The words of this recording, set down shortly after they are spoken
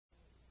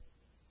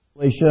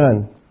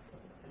Revelation.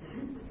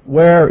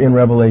 Where in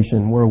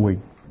Revelation were we?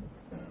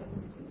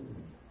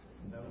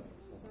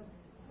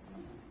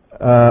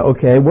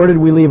 Okay, where did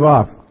we leave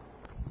off?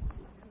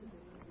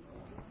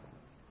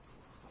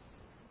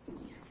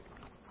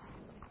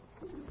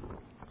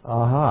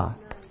 Aha.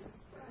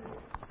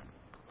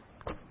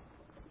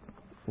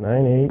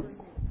 9-8.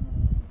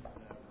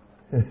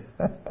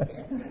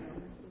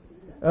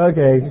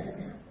 Okay.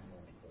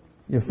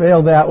 You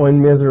failed that one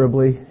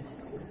miserably.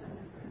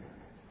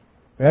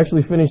 We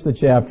actually finished the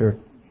chapter,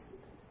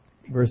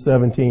 verse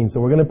 17. So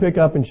we're going to pick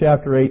up in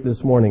chapter 8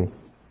 this morning.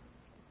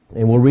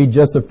 And we'll read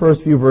just the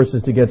first few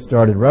verses to get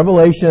started.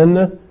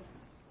 Revelation,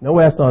 no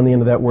S on the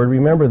end of that word,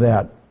 remember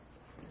that.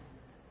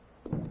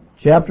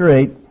 Chapter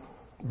 8,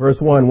 verse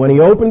 1. When he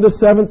opened the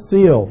seventh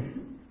seal,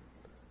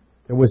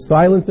 there was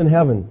silence in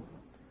heaven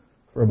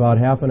for about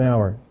half an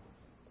hour.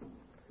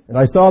 And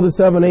I saw the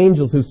seven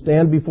angels who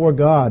stand before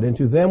God, and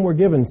to them were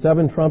given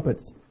 7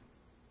 trumpets.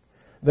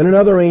 Then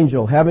another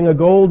angel, having a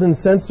golden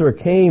censer,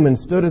 came and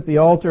stood at the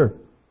altar.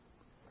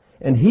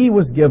 And he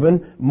was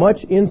given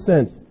much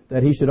incense,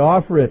 that he should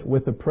offer it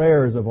with the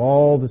prayers of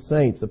all the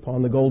saints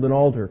upon the golden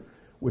altar,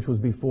 which was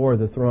before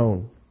the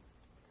throne.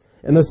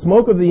 And the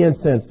smoke of the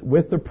incense,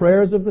 with the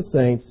prayers of the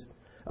saints,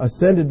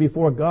 ascended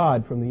before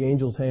God from the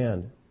angel's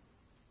hand.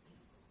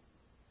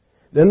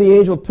 Then the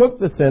angel took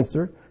the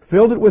censer,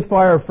 filled it with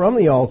fire from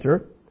the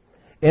altar,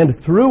 and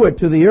threw it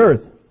to the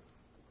earth.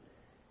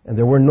 And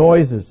there were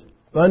noises,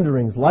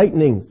 thunderings,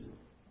 lightnings,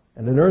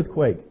 and an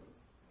earthquake.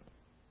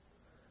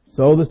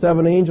 So the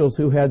 7 angels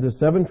who had the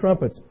 7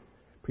 trumpets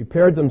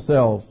prepared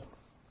themselves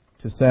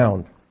to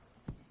sound.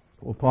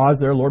 We'll pause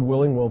there. Lord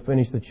willing, we'll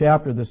finish the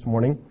chapter this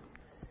morning.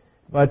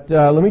 But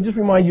let me just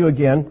remind you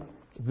again,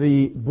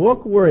 the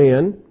book we're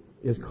in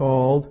is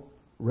called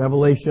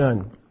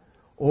Revelation,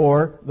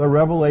 or the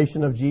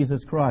Revelation of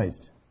Jesus Christ.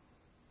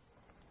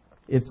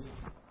 It's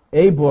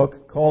a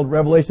book called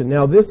Revelation.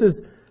 Now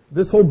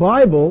this whole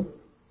Bible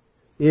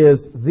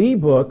is the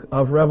book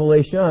of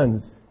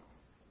Revelations.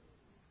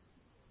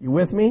 You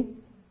with me?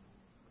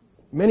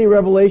 Many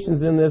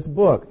revelations in this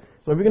book.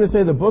 So if you're going to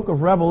say the book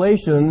of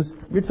Revelations,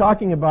 you're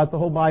talking about the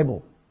whole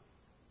Bible.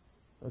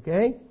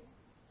 Okay?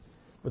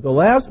 But the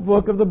last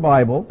book of the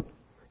Bible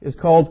is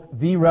called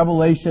the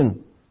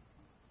Revelation.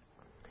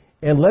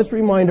 And let's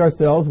remind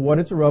ourselves what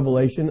it's a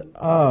revelation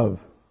of.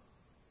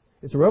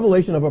 It's a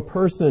revelation of a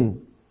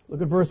person.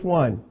 Look at verse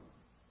 1.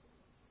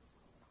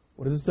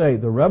 What does it say?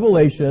 The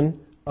revelation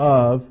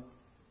of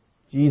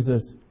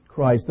Jesus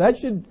Christ. That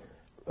should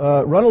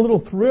run a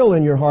little thrill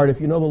in your heart if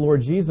you know the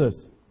Lord Jesus.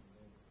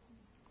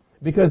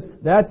 Because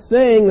that's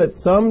saying that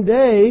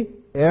someday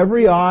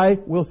every eye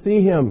will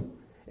see Him,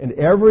 and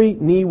every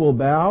knee will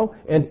bow,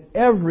 and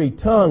every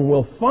tongue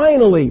will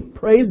finally,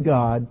 praise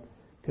God,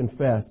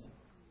 confess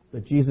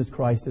that Jesus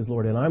Christ is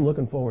Lord. And I'm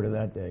looking forward to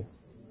that day.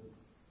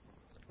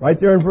 Right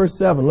there in verse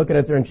 7, look at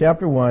it there in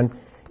chapter 1,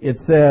 it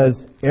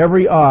says,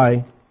 every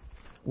eye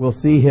will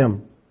see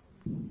Him.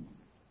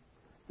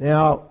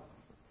 Now,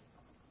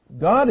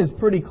 God is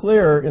pretty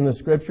clear in the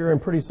Scripture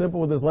and pretty simple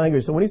with His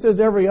language. So when He says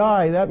every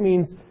eye, that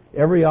means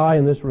every eye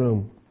in this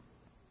room.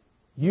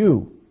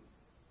 You,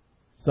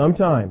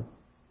 sometime,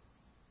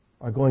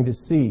 are going to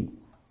see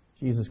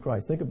Jesus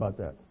Christ. Think about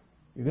that.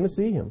 You're going to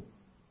see Him.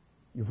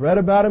 You've read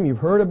about Him. You've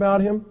heard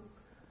about Him.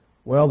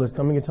 Well, there's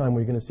coming a time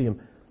where you're going to see Him.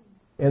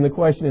 And the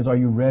question is, are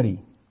you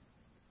ready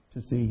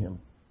to see Him,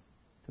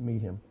 to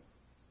meet Him?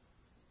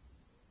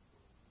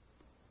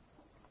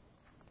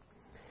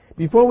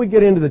 Before we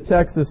get into the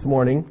text this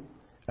morning,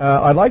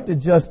 I'd like to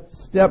just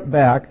step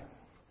back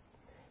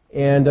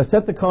and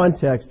set the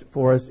context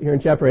for us here in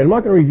chapter 8. I'm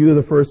not going to review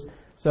the first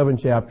 7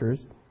 chapters.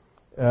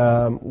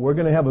 We're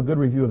going to have a good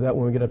review of that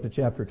when we get up to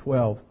chapter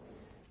 12.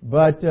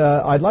 But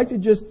I'd like to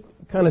just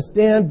kind of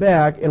stand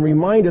back and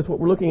remind us what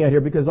we're looking at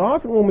here, because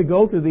often when we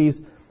go through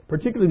these,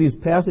 particularly these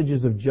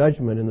passages of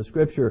judgment in the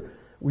Scripture,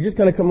 we just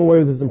kind of come away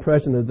with this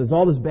impression that there's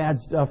all this bad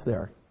stuff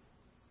there.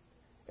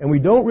 And we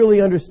don't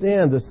really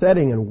understand the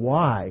setting and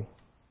why,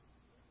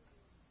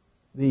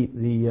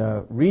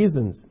 the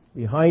reasons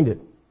behind it.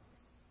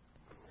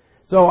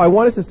 So I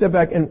want us to step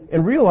back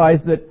and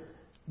realize that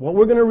what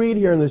we're going to read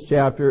here in this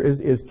chapter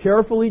is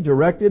carefully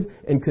directed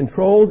and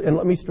controlled, and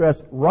let me stress,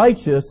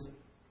 righteous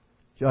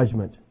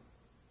judgment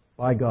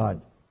by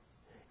God.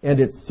 And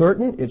it's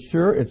certain, it's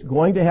sure, it's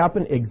going to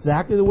happen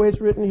exactly the way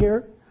it's written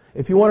here.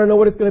 If you want to know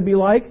what it's going to be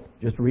like,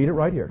 just read it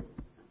right here.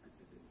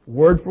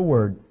 Word for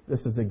word.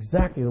 This is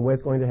exactly the way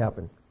it's going to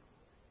happen.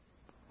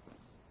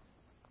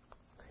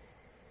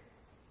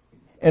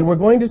 And we're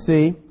going to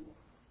see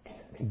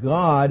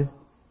God,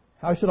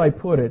 how should I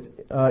put it,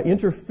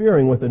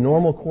 interfering with the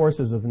normal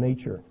courses of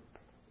nature.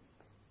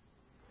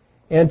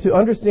 And to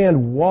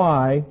understand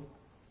why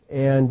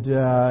and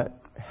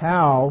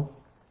how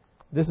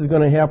this is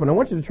going to happen, I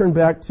want you to turn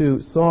back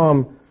to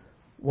Psalm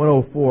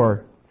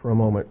 104 for a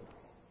moment.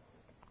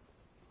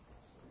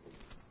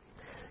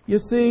 You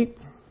see,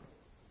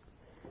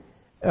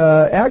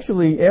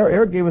 actually,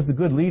 Eric gave us a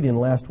good lead-in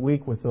last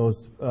week with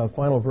those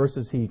final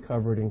verses he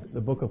covered in the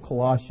book of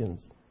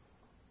Colossians.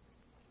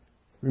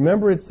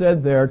 Remember it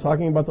said there,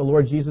 talking about the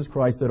Lord Jesus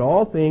Christ, that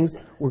all things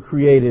were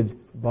created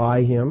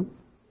by Him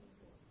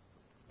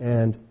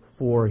and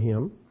for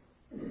Him.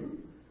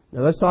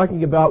 Now that's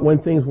talking about when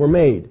things were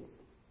made.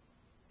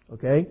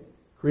 Okay?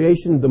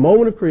 Creation, the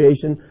moment of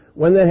creation,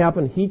 when that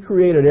happened, He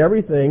created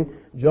everything.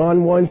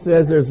 John 1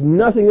 says there's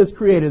nothing that's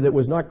created that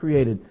was not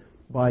created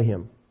by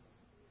Him.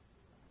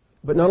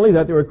 But not only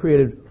that, they were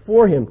created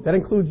for Him. That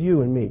includes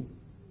you and me.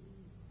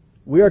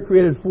 We are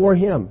created for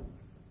Him.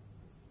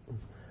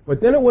 But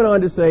then it went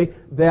on to say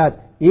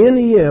that in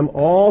Him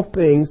all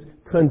things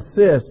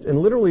consist, and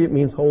literally it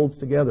means holds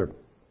together.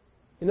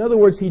 In other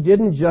words, He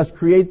didn't just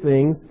create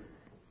things,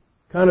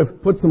 kind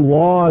of put some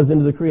laws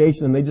into the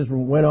creation and they just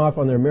went off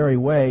on their merry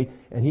way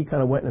and He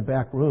kind of went in a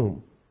back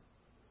room.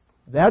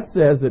 That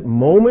says that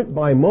moment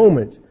by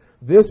moment,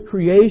 this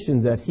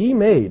creation that He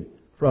made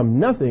from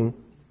nothing,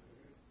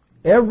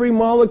 every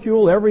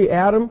molecule, every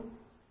atom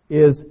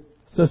is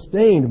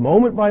sustained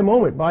moment by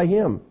moment by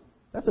Him.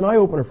 That's an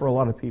eye-opener for a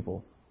lot of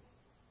people.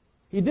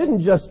 He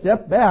didn't just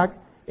step back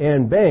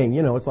and bang,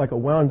 it's like a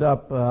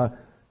wound-up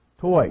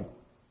toy,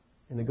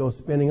 and it goes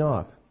spinning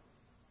off.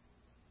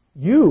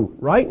 You,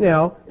 right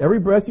now, every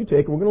breath you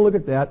take, and we're going to look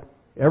at that,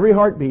 every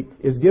heartbeat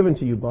is given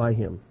to you by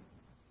Him.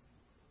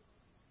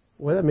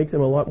 Well, that makes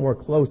Him a lot more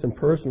close and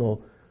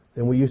personal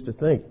than we used to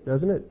think,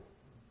 doesn't it?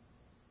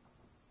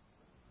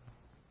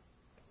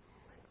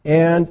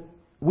 And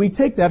we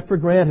take that for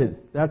granted.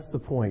 That's the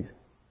point.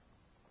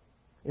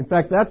 In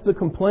fact, that's the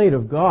complaint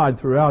of God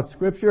throughout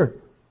Scripture.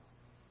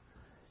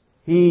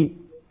 He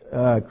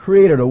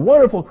created a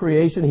wonderful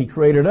creation. He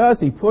created us.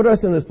 He put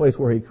us in this place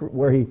where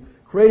He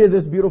created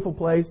this beautiful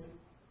place.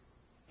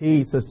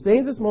 He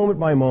sustains us moment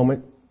by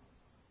moment.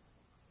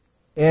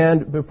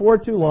 And before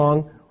too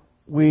long,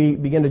 we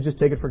begin to just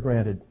take it for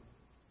granted.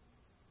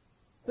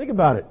 Think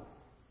about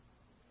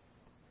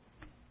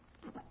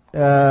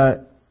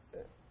it.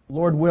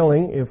 Lord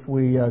willing, if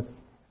we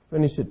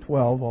finish at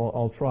 12,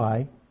 I'll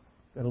try.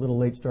 Got a little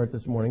late start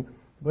this morning.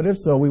 But if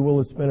so, we will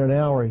have spent an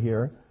hour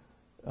here,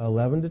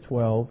 11 to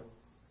 12,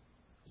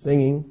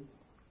 singing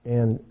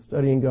and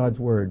studying God's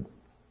Word.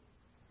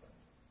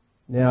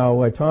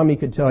 Now, Tommy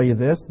could tell you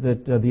this,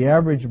 that the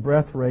average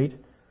breath rate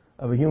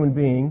of a human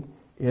being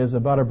is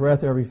about a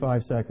breath every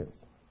 5 seconds.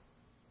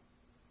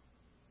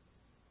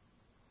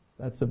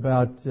 That's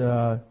about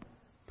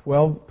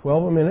 12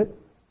 a minute,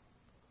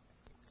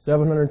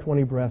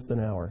 720 breaths an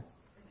hour.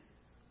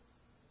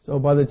 So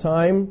by the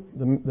time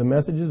the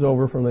message is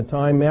over, from the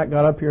time Matt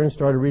got up here and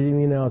started reading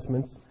the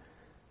announcements,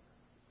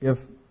 if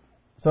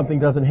something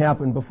doesn't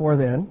happen before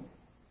then,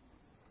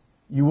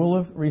 you will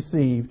have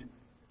received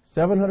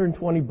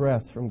 720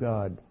 breaths from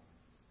God.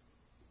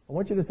 I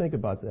want you to think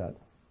about that.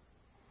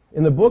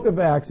 In the book of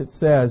Acts, it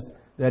says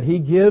that He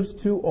gives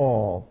to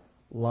all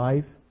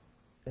life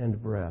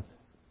and breath.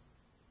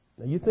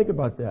 Now you think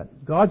about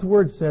that. God's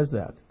Word says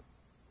that.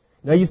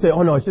 Now you say,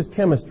 oh no, it's just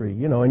chemistry,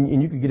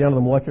 and you could get down to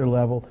the molecular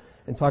level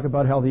and talk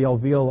about how the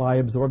alveoli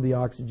absorb the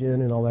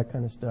oxygen and all that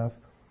kind of stuff.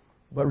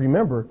 But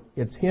remember,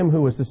 it's Him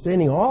who is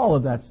sustaining all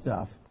of that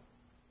stuff.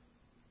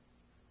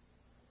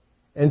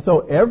 And so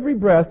every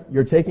breath,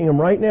 you're taking them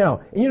right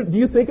now. And do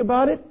you think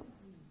about it?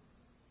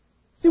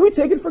 See, we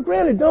take it for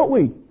granted, don't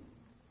we?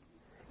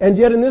 And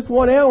yet in this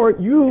 1 hour,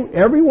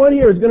 everyone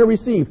here is going to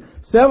receive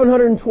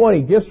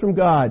 720 gifts from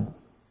God.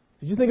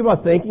 Did you think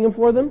about thanking Him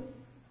for them?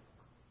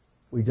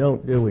 We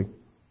don't, do we?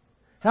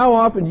 How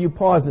often do you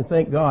pause and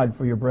thank God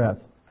for your breath?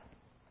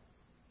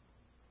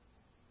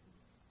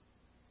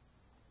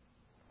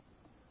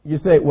 You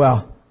say,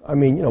 well,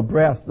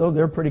 breaths, though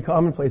they're pretty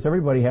commonplace.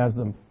 Everybody has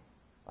them.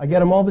 I get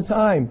them all the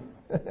time.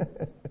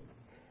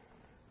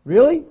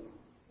 Really?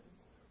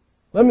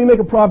 Let me make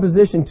a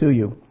proposition to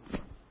you.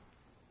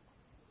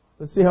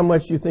 Let's see how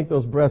much you think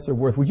those breaths are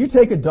worth. Would you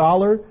take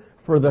 $1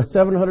 for the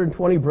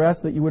 720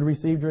 breaths that you would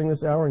receive during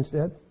this hour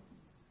instead?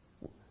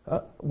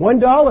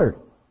 $1.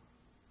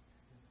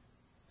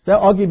 So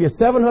I'll give you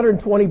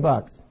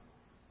 $720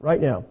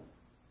 right now.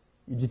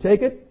 Would you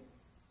take it?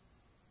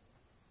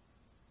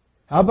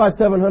 How about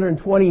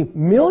 720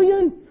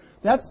 million?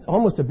 That's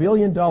almost $1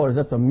 billion.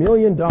 That's $1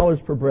 million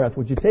per breath.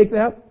 Would you take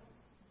that?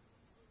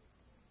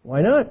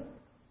 Why not?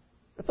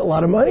 That's a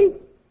lot of money.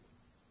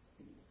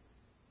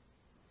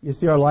 You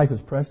see, our life is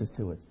precious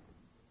to us,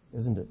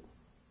 isn't it?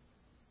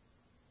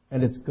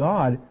 And it's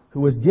God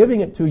who is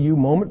giving it to you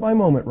moment by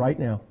moment right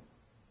now.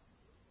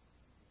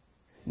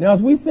 Now,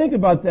 as we think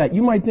about that,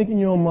 you might think in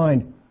your own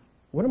mind,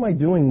 what am I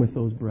doing with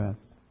those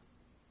breaths?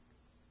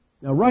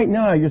 Now, right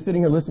now, you're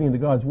sitting here listening to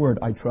God's Word,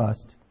 I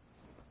trust.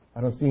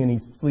 I don't see any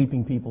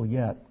sleeping people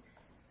yet.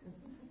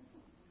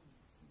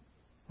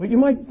 But you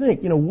might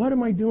think, what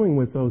am I doing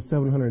with those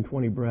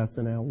 720 breaths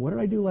an hour? What did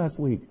I do last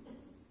week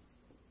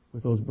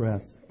with those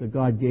breaths that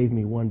God gave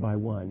me one by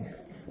one?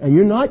 And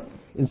you're not,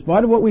 in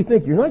spite of what we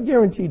think, you're not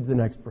guaranteed the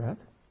next breath.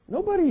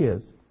 Nobody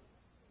is.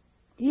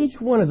 Each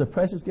one is a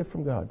precious gift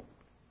from God.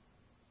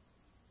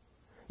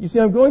 You see,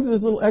 I'm going through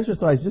this little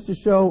exercise just to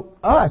show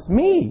us,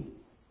 me,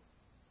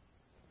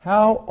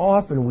 how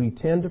often we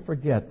tend to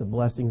forget the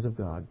blessings of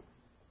God.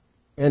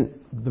 And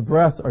the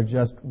breaths are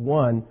just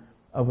one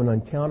of an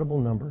uncountable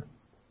number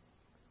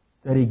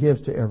that He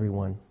gives to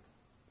everyone.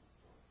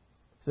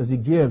 It says He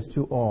gives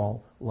to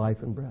all life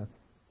and breath.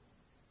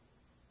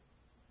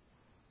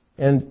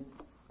 And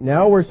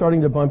now we're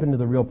starting to bump into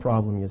the real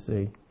problem, you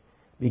see.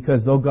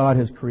 Because though God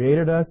has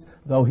created us,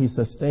 though He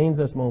sustains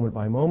us moment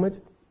by moment,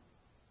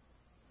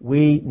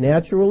 we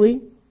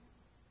naturally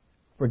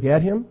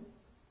forget Him.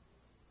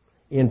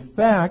 In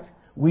fact,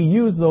 we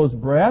use those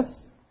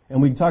breaths,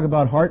 and we talk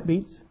about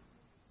heartbeats,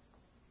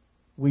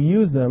 we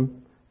use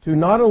them to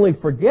not only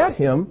forget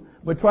Him,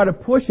 but try to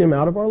push Him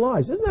out of our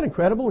lives. Isn't that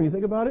incredible when you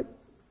think about it?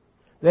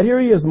 That here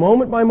He is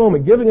moment by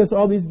moment giving us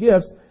all these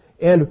gifts,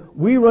 and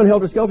we run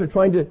helter-skelter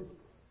trying to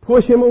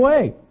push Him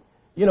away.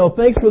 You know,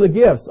 thanks for the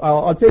gifts.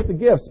 I'll take the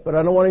gifts, but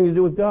I don't want anything to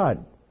do with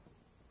God.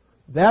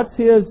 That's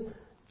His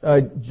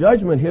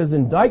judgment, His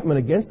indictment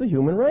against the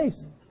human race.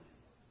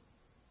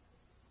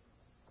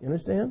 You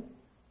understand?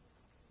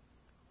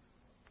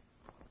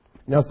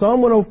 Now,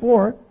 Psalm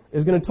 104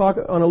 is going to talk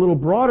on a little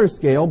broader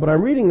scale, but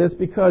I'm reading this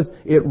because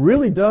it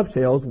really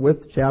dovetails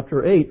with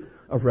chapter 8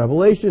 of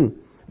Revelation.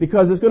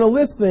 Because it's going to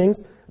list things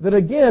that,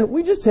 again,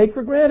 we just take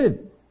for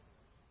granted.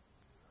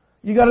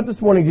 You got up this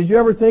morning. Did you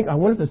ever think, I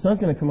wonder if the sun's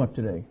going to come up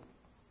today?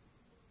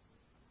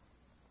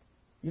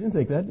 You didn't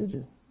think that, did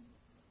you?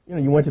 You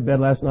know, you went to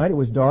bed last night, it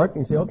was dark,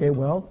 and you say, okay,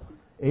 well,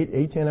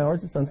 10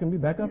 hours, the sun's going to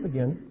be back up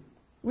again.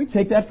 We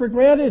take that for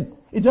granted.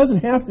 It doesn't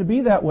have to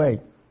be that way.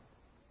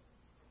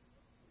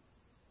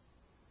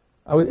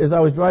 As I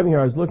was driving here,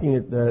 I was looking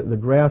at the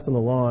grass on the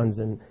lawns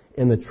and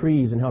the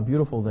trees and how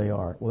beautiful they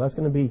are. Well, that's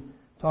going to be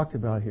talked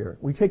about here.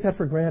 We take that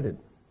for granted.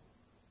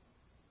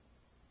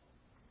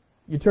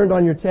 You turned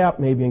on your tap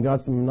maybe and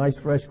got some nice,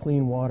 fresh,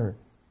 clean water.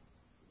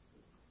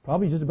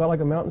 Probably just about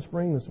like a mountain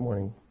spring this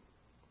morning.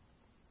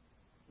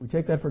 We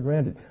take that for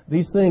granted.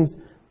 These things,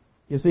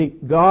 you see,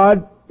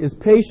 God is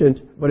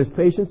patient, but His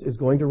patience is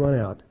going to run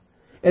out.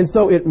 And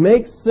so it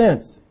makes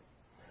sense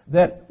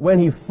that when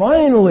He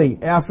finally,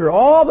 after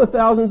all the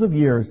thousands of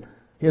years,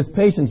 His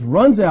patience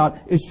runs out,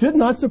 it should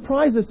not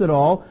surprise us at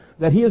all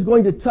that He is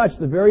going to touch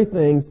the very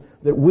things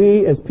that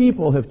we as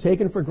people have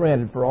taken for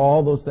granted for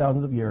all those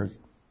thousands of years.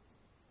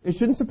 It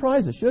shouldn't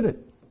surprise us, should it?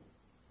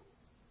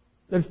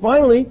 That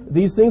finally,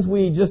 these things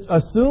we just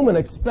assume and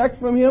expect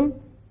from Him,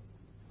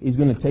 He's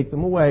going to take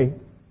them away.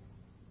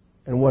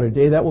 And what a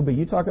day that will be.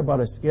 You talk about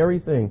a scary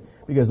thing.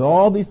 Because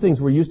all these things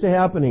were used to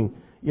happening.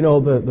 You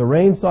know, the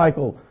rain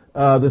cycle,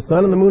 the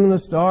sun and the moon and the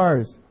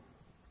stars,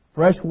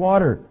 fresh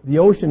water, the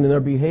ocean and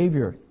their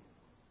behavior.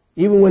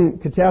 Even when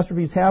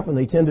catastrophes happen,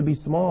 they tend to be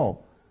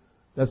small.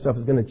 That stuff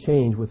is going to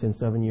change within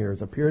 7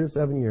 years, a period of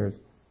 7 years.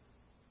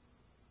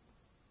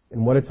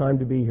 And what a time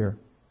to be here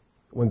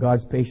when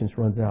God's patience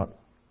runs out.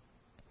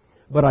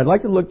 But I'd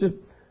like to look just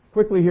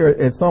quickly here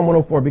at Psalm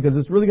 104 because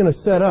it's really going to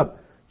set up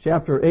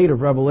chapter 8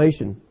 of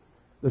Revelation.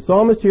 The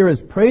psalmist here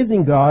is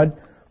praising God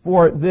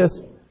for this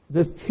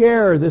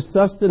care, this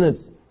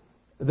sustenance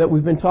that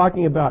we've been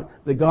talking about,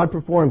 that God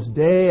performs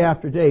day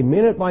after day,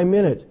 minute by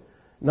minute,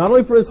 not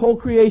only for His whole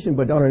creation,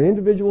 but on an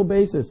individual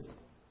basis.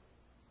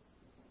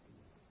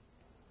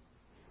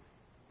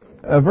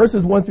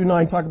 Verses 1 through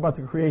 9 talk about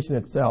the creation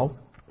itself.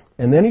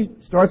 And then he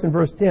starts in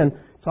verse 10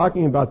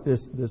 talking about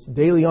this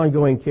daily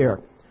ongoing care.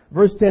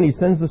 Verse 10, He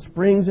sends the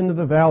springs into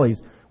the valleys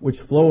which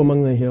flow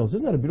among the hills.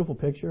 Isn't that a beautiful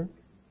picture?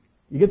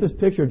 You get this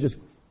picture of just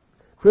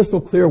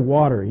crystal clear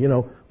water, you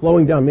know,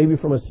 flowing down maybe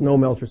from a snow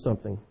melt or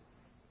something.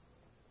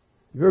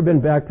 If you've ever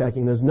been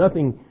backpacking, there's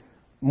nothing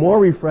more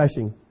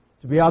refreshing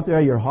to be out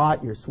there. You're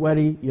hot, you're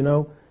sweaty, you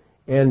know,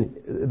 and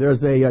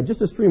there's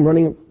just a stream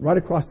running right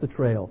across the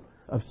trail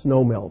of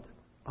snow melt,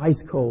 ice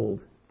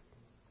cold.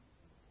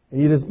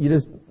 And you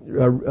just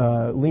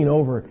lean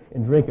over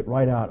and drink it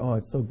right out. Oh,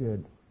 it's so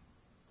good.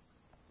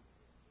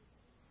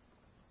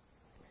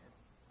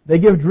 They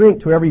give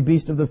drink to every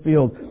beast of the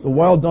field. The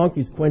wild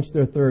donkeys quench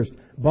their thirst.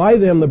 By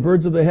them the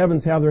birds of the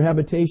heavens have their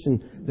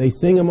habitation. They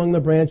sing among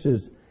the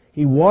branches.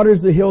 He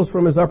waters the hills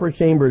from His upper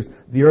chambers.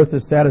 The earth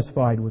is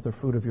satisfied with the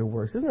fruit of your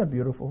works. Isn't that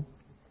beautiful?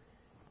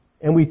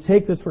 And we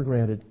take this for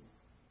granted.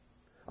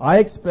 I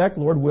expect,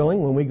 Lord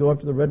willing, when we go up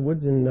to the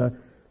Redwoods in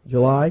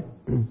July,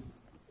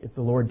 if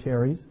the Lord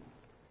tarries,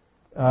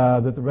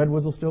 that the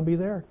redwoods will still be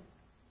there.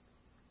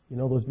 You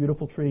know, those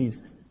beautiful trees.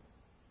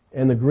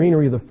 And the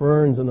greenery, the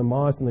ferns and the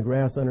moss and the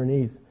grass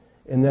underneath.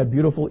 And that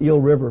beautiful Eel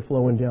River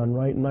flowing down,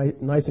 right?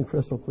 Nice and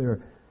crystal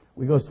clear.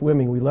 We go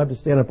swimming. We love to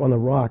stand up on the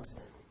rocks.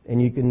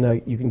 And you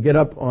can get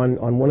up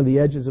on one of the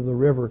edges of the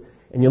river.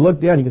 And you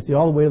look down, you can see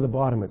all the way to the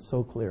bottom. It's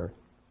so clear.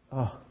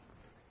 Oh,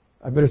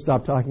 I better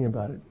stop talking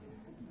about it.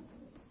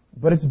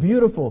 But it's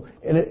beautiful.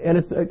 And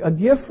it's a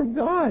gift from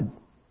God.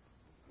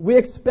 We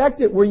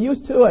expect it. We're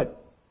used to it.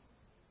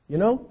 You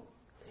know?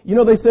 You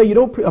know, they say you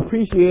don't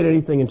appreciate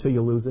anything until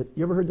you lose it.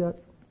 You ever heard that?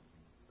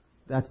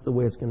 That's the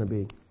way it's going to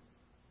be.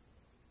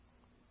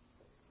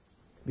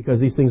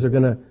 Because these things they're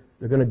going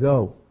to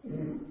go.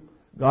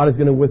 God is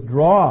going to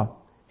withdraw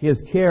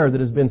His care that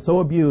has been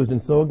so abused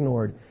and so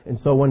ignored and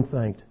so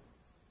unthanked.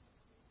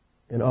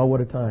 And oh,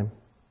 what a time.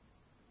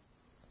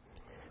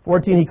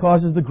 14, He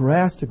causes the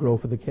grass to grow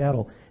for the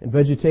cattle, and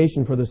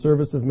vegetation for the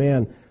service of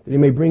man, that he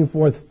may bring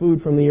forth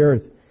food from the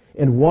earth,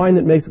 and wine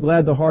that makes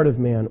glad the heart of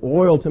man,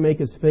 oil to make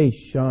his face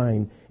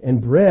shine,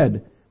 and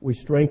bread which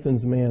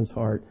strengthens man's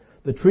heart.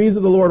 The trees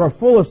of the Lord are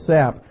full of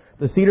sap,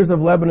 the cedars of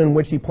Lebanon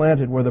which He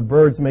planted, where the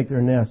birds make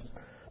their nests.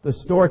 The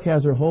stork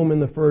has her home in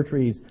the fir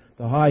trees.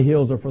 The high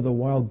hills are for the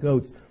wild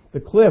goats.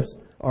 The cliffs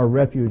are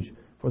refuge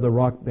for the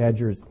rock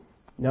badgers.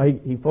 Now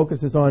he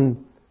focuses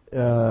on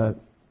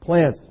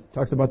plants,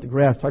 talks about the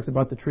grass, talks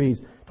about the trees,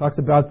 talks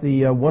about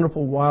the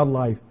wonderful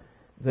wildlife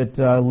that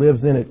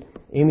lives in it.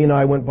 Amy and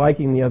I went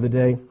biking the other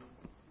day,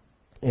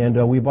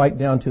 and we biked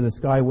down to the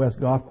Sky West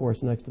golf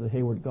course next to the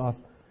Hayward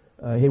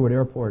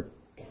Airport.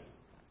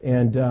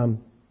 And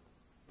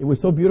it was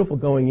so beautiful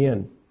going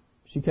in.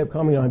 She kept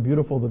commenting on how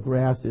beautiful the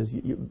grass is.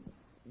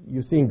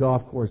 You've seen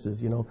golf courses,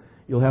 you know.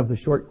 You'll have the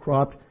short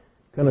cropped,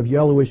 kind of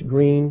yellowish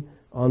green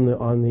near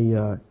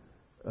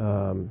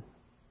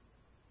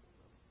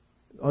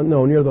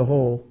the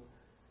hole.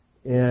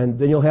 And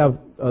then you'll have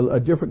a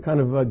different kind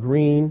of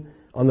green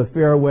on the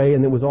fairway,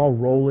 and it was all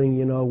rolling,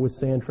 you know, with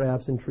sand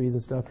traps and trees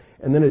and stuff.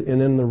 And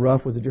then the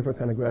rough was a different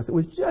kind of grass. It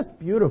was just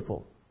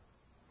beautiful.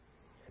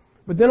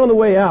 But then on the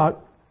way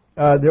out,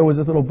 there was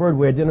this little bird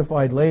we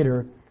identified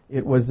later.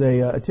 It was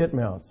a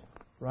titmouse,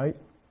 right?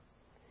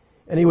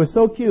 And he was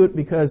so cute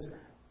because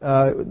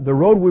the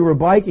road we were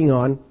biking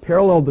on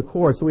paralleled the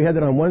course, so we had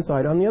that on one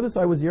side. On the other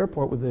side was the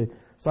airport with the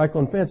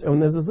cyclone fence.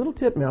 And there's this little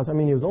titmouse. I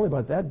mean, he was only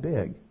about that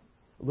big,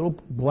 a little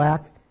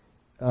black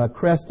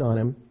crest on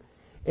him.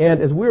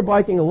 And as we were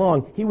biking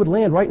along, he would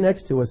land right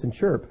next to us and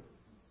chirp.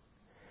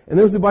 And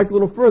then as we biked a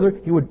little further,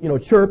 he would,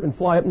 chirp and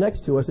fly up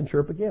next to us and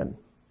chirp again.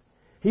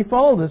 He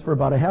followed us for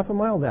about a half a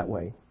mile that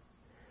way.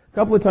 A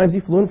couple of times he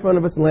flew in front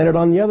of us and landed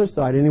on the other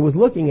side, and he was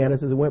looking at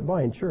us as it went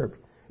by and chirped.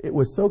 It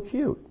was so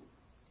cute.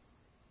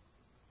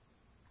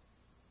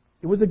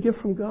 It was a gift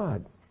from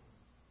God.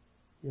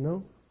 You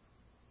know?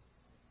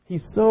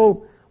 He's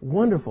so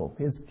wonderful.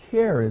 His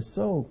care is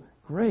so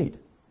great.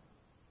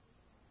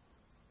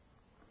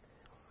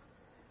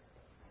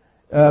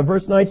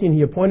 Verse 19,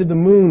 He appointed the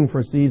moon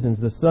for seasons.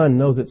 The sun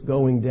knows it's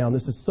going down.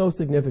 This is so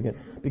significant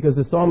because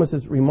the psalmist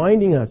is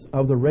reminding us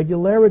of the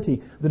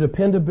regularity, the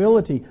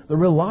dependability, the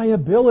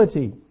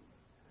reliability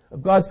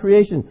of God's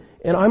creation.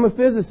 And I'm a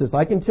physicist.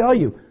 I can tell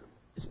you,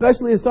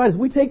 especially as scientists,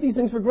 we take these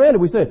things for granted.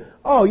 We say,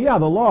 oh yeah,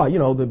 the law,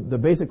 the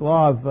basic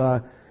law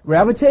of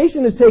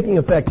gravitation is taking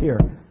effect here.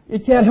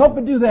 It can't help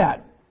but do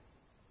that.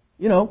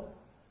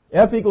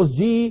 F equals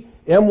G,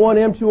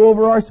 M1, M2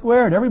 over R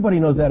squared. Everybody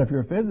knows that if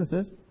you're a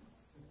physicist.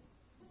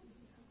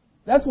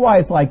 That's why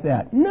it's like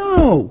that.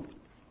 No!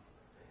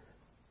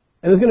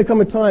 And there's going to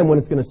come a time when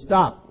it's going to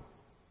stop.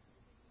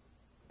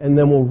 And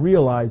then we'll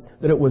realize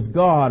that it was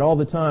God all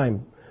the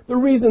time. The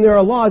reason there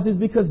are laws is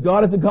because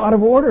God is a God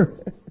of order.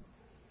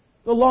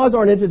 The laws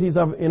aren't entities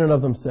in and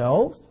of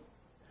themselves.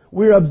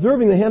 We're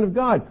observing the hand of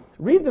God.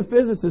 Read the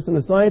physicists and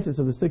the scientists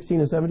of the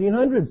 16 and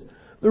 1700s.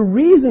 The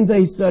reason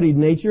they studied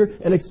nature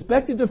and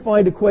expected to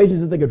find equations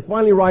that they could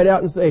finally write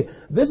out and say,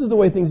 this is the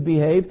way things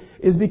behave,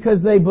 is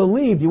because they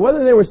believed,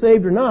 whether they were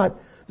saved or not,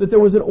 that there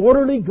was an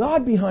orderly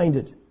God behind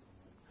it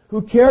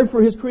who cared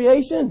for His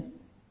creation.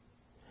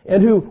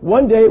 And who,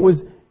 one day it was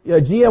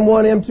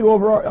GM1, M2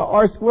 over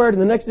R squared,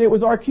 and the next day it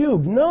was R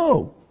cubed.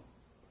 No.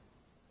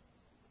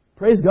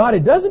 Praise God,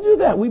 it doesn't do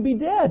that. We'd be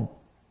dead.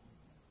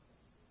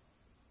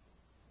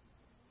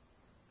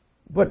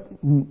 But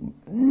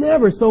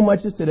never so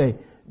much as today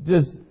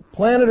does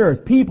planet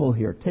Earth, people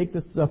here, take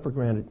this stuff for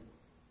granted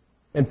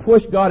and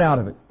push God out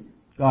of it.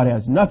 God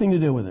has nothing to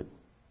do with it.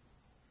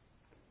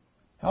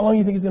 How long do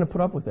you think He's going to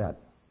put up with that?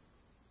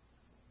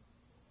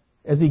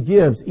 As He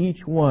gives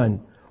each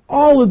one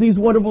all of these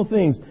wonderful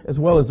things as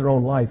well as their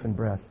own life and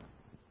breath.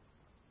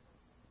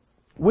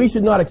 We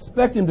should not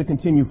expect Him to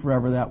continue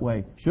forever that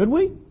way. Should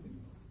we?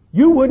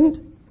 You wouldn't.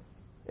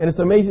 And it's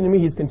amazing to me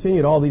He's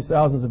continued all these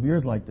thousands of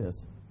years like this.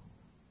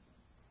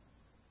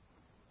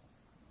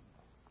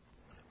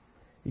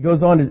 He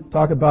goes on to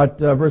talk about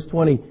verse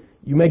 20.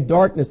 You make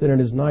darkness enter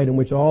His night, in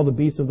which all the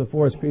beasts of the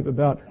forest creep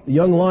about. The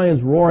young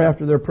lions roar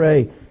after their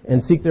prey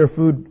and seek their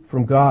food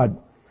from God.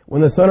 When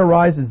the sun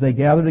arises, they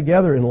gather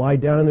together and lie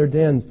down in their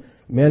dens.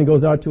 Man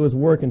goes out to his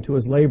work and to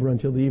his labor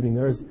until the evening.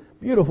 There's a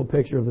beautiful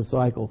picture of the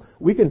cycle.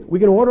 We can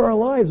order our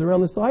lives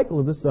around the cycle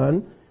of the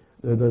sun,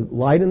 the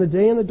light in the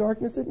day and the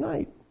darkness at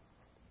night.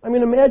 I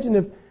mean, imagine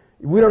if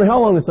we don't know how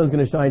long the sun's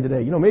going to shine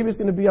today. Maybe it's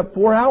going to be up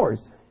 4 hours.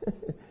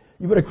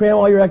 You better cram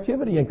all your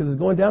activity in because it's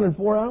going down in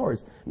 4 hours.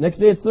 Next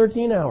day it's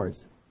 13 hours.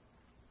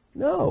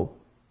 No.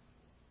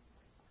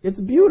 It's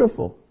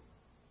beautiful.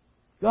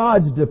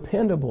 God's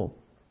dependable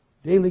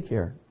daily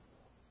care.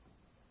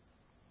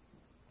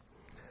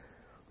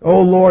 O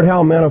Lord,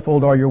 how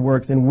manifold are your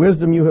works. In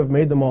wisdom you have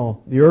made them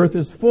all. The earth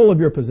is full of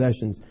your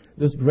possessions.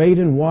 This great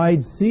and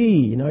wide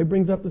sea. Now he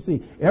brings up the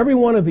sea. Every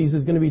one of these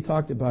is going to be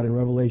talked about in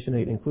Revelation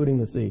 8, including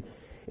the sea,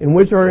 in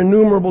which are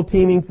innumerable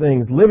teeming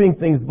things, living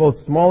things both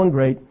small and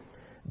great.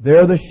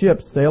 There the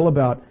ships sail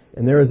about,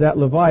 and there is that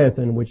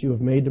Leviathan which you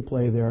have made to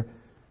play there.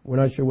 We're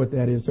not sure what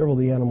that is. Several of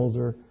the animals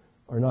are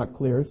are not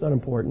clear. It's not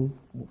important.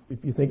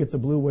 If you think it's a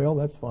blue whale,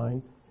 that's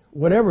fine.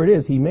 Whatever it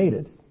is, He made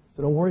it.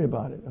 So don't worry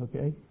about it,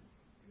 okay?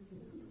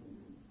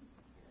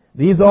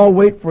 These all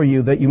wait for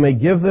you, that you may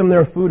give them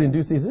their food in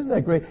due season. Isn't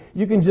that great?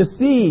 You can just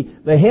see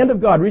the hand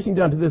of God reaching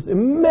down to this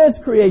immense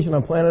creation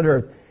on planet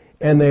Earth,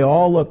 and they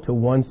all look to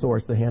one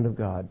source, the hand of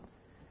God.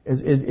 And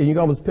you can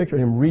almost picture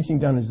Him reaching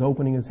down and just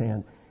opening His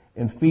hand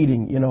and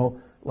feeding,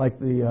 like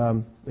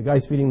the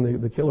guys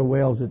feeding the killer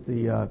whales at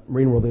the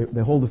Marine World.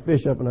 They hold the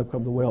fish up and up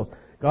come the whales.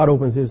 God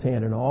opens His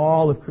hand, and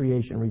all of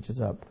creation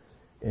reaches up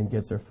and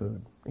gets their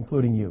food,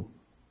 including you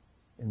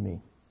and me.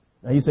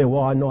 Now you say,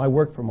 well, I know I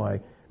work for my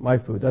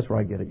food. That's where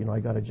I get it. I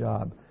got a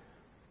job.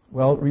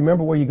 Well,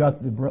 remember where you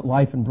got the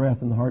life and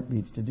breath and the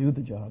heartbeats to do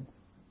the job.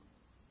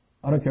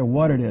 I don't care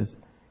what it is.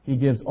 He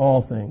gives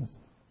all things,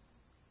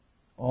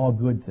 all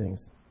good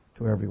things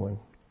to everyone.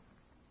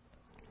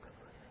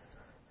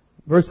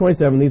 Verse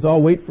 27, these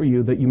all wait for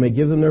you, that you may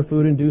give them their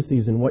food in due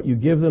season. What you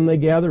give them, they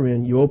gather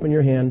in. You open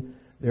your hand,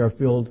 they are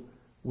filled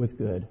with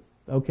good.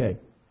 Okay.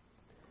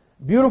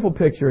 Beautiful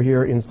picture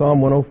here in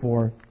Psalm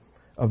 104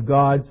 of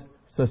God's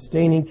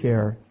sustaining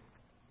care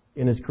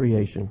in His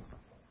creation.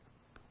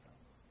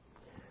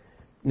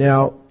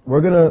 Now,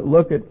 we're going to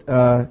look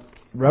at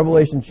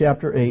Revelation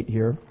chapter 8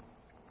 here.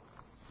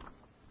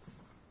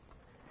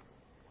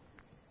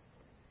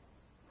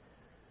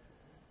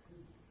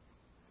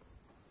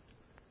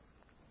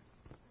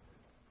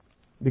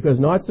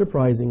 Because not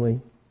surprisingly,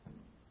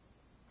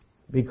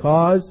 when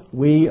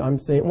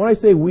I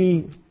say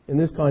we in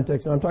this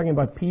context, I'm talking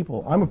about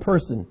people. I'm a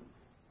person.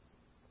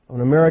 I'm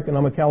an American,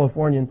 I'm a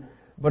Californian,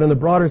 but in the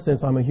broader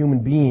sense, I'm a human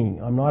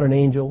being. I'm not an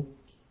angel.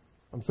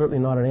 I'm certainly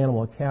not an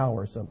animal, a cow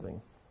or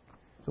something.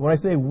 So when I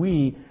say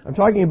we, I'm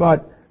talking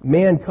about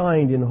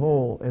mankind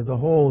as a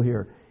whole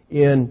here,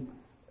 in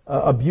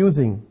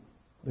abusing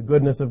the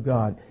goodness of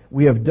God.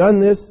 We have done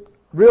this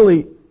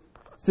really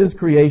since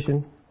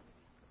creation,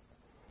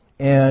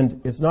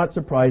 and it's not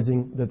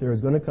surprising that there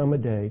is going to come a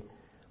day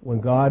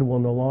when God will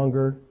no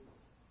longer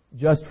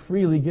just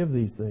freely give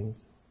these things,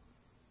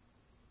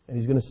 and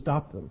He's going to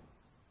stop them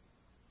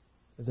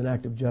as an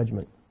act of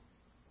judgment.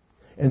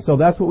 And so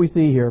that's what we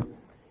see here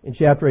in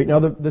chapter 8. Now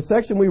the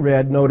section we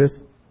read, notice,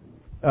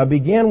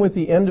 began with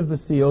the end of the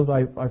seals.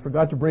 I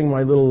forgot to bring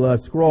my little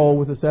scroll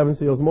with the 7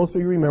 seals. Most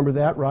of you remember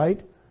that,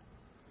 right?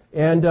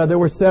 And there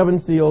were 7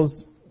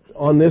 seals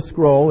on this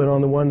scroll and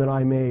on the one that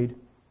I made.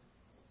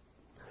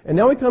 And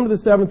now we come to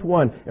the 7th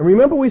one. And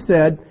remember we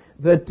said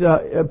that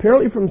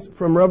apparently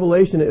from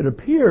Revelation it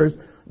appears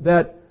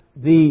that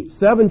the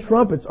 7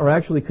 trumpets are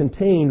actually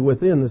contained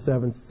within the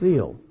 7th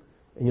seal.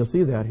 And you'll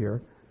see that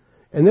here.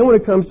 And then when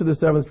it comes to the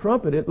 7th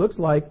trumpet, it looks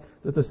like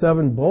that the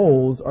 7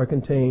 bowls are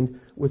contained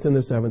within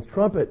the 7th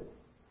trumpet,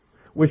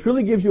 which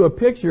really gives you a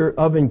picture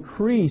of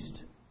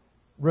increased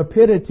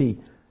rapidity,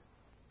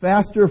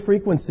 faster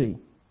frequency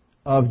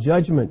of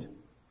judgment.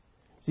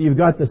 So you've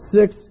got the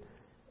 6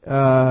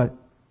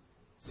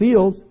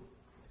 seals,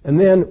 and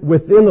then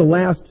within the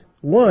last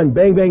one,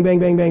 bang, bang, bang,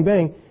 bang, bang,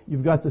 bang,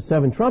 you've got the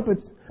 7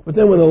 trumpets, but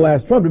then with the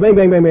last trumpet, bang,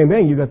 bang, bang, bang,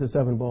 bang, you've got the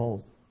 7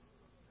 bowls.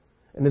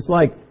 And it's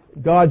like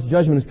God's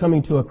judgment is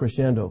coming to a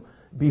crescendo.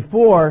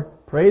 Before,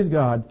 praise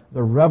God,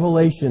 the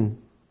revelation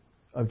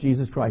of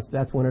Jesus Christ,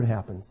 that's when it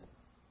happens.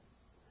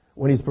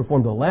 When He's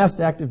performed the last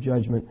act of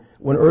judgment,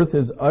 when earth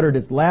has uttered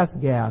its last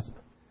gasp,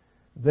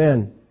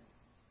 then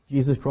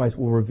Jesus Christ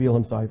will reveal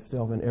Himself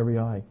and every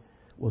eye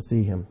will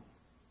see Him.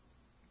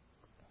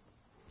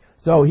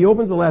 So He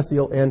opens the last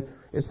seal, and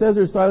it says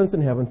there's silence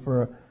in heaven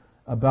for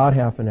about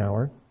half an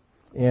hour.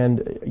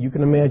 And you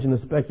can imagine the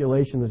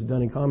speculation that's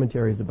done in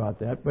commentaries about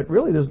that. But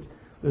really,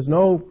 there's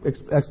no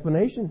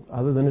explanation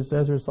other than it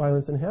says there's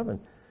silence in heaven.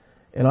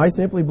 And I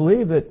simply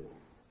believe that,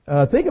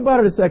 think about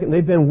it a second,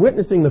 they've been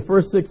witnessing the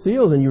first 6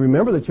 seals, and you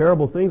remember the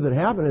terrible things that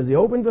happened as He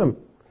opened them.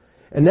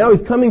 And now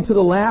He's coming to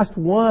the last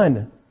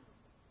one.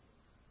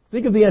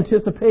 Think of the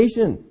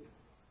anticipation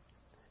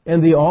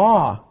and the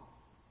awe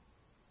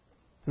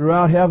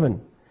throughout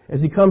heaven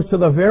as He comes to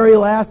the very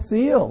last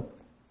seal.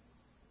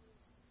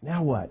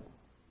 Now what?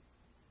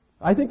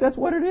 I think that's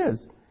what it is.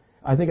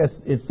 I think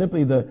it's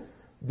simply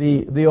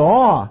the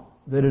awe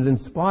that it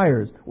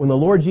inspires when the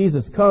Lord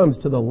Jesus comes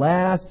to the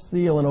last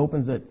seal and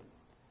opens it.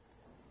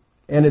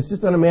 And it's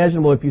just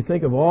unimaginable if you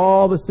think of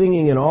all the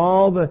singing and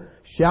all the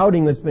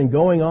shouting that's been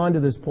going on to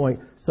this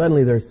point.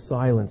 Suddenly there's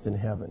silence in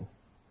heaven.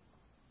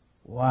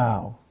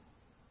 Wow.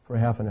 For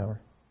half an hour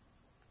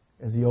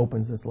as He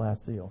opens this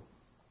last seal.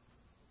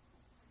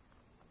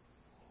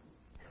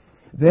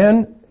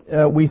 Then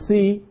we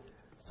see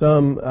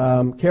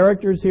some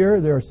characters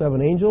here. There are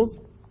 7 angels.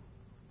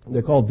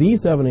 They're called the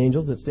 7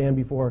 angels that stand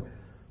before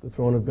the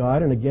throne of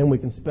God. And again, we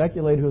can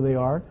speculate who they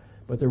are,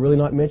 but they're really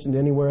not mentioned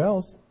anywhere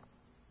else.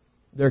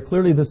 They're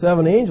clearly the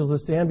 7 angels that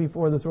stand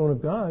before the throne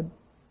of God.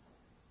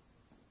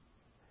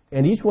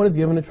 And each one is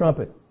given a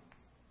trumpet.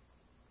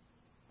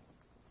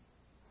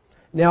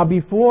 Now,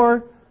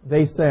 before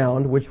they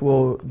sound, which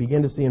we'll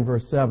begin to see in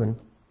verse 7,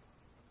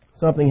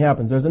 something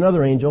happens. There's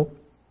another angel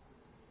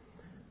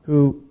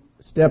who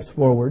steps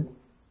forward.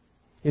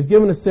 He's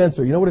given a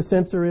censer. You know what a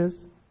censer is?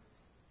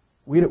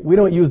 We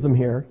don't use them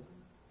here.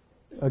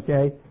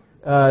 Okay?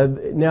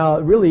 Now,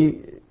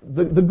 really,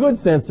 the good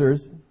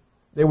censers,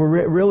 they were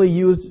really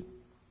used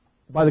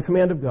by the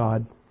command of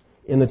God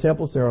in the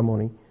temple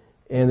ceremony.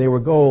 And they were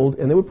gold,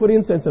 and they would put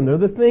incense in there.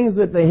 The things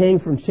that they hang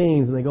from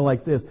chains, and they go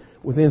like this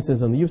with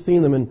incense on them. You've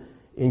seen them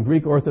in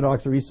Greek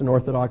Orthodox or Eastern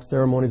Orthodox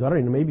ceremonies. I don't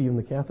even know, maybe even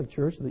the Catholic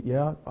Church.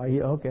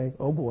 Okay,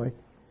 oh boy.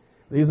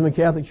 They use them in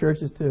Catholic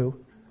churches too.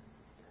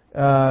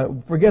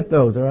 Forget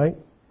those, all right?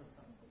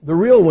 The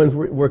real ones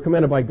were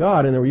commanded by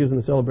God, and they were used in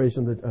the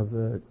celebration of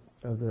the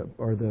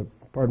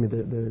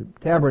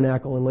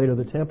tabernacle and later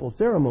the temple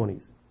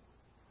ceremonies.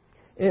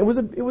 And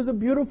it was a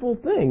beautiful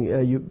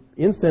thing.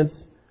 Incense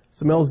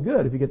smells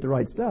good if you get the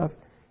right stuff.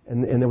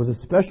 And there was a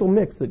special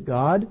mix that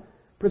God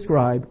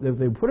prescribed that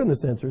they would put in the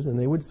censers, and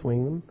they would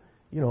swing them,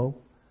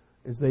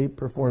 as they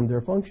performed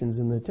their functions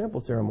in the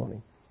temple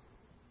ceremony.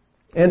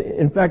 And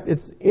in fact,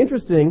 it's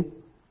interesting,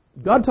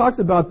 God talks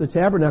about the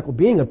tabernacle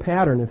being a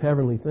pattern of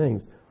heavenly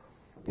things.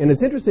 And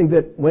it's interesting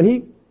that when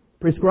He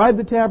prescribed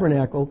the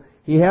tabernacle,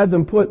 He had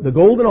them put the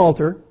golden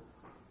altar,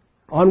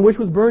 on which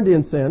was burned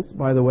incense,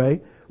 by the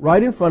way,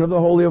 right in front of the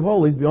Holy of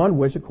Holies, beyond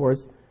which, of course,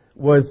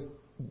 was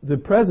the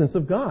presence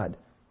of God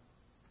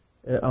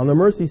on the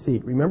mercy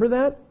seat. Remember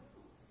that?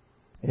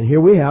 And here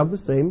we have the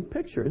same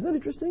picture. Isn't that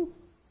interesting?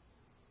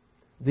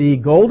 The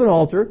golden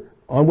altar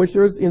on which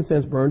there is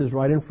incense burned is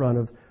right in front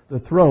of the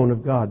throne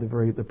of God,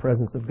 the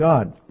presence of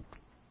God.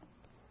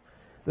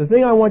 The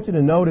thing I want you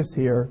to notice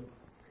here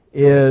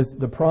is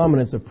the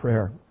prominence of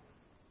prayer.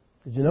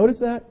 Did you notice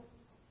that?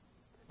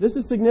 This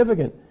is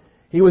significant.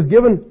 He was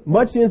given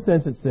much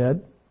incense, it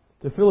said,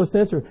 to fill a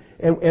censer.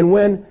 And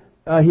when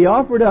he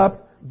offered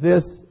up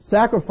this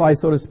sacrifice,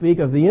 so to speak,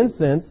 of the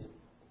incense,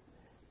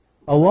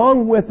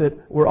 along with it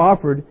were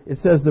offered, it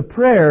says, the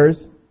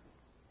prayers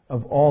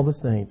of all the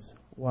saints.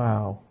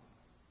 Wow.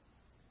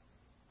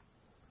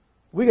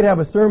 We could have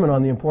a sermon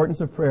on the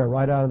importance of prayer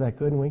right out of that,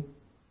 couldn't we?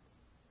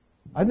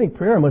 I think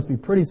prayer must be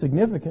pretty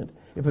significant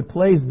if it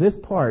plays this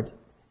part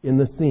in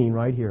the scene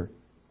right here.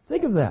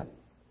 Think of that.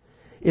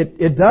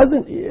 It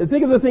doesn't,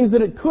 think of the things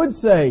that it could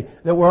say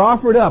that were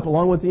offered up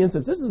along with the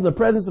incense. This is in the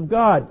presence of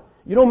God.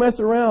 You don't mess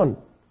around.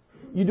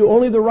 You do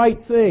only the right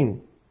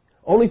thing.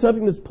 Only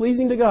something that's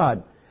pleasing to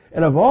God.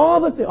 And of all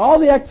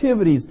the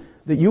activities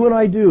that you and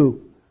I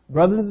do,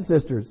 brothers and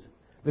sisters,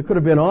 that could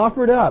have been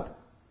offered up,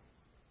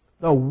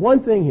 the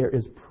one thing here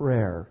is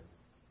prayer.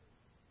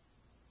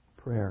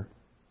 Prayer.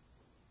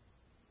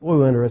 Boy,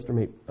 we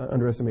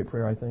underestimate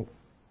prayer, I think,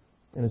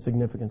 and its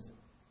significance.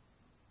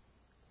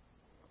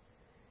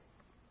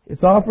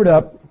 It's offered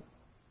up,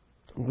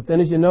 but then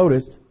as you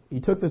noticed, he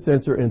took the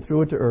censer and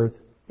threw it to earth,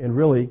 and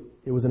really,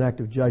 it was an act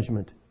of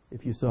judgment,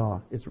 if you saw.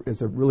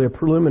 It's really a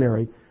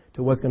preliminary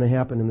to what's going to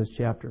happen in this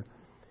chapter.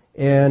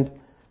 And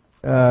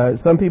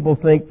some people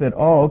think that,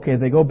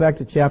 they go back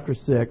to chapter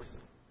 6,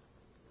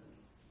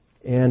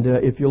 and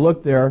if you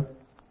look there,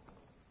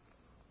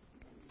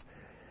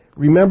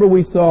 remember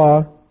we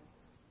saw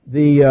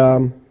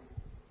the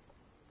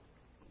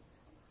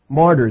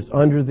martyrs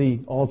under the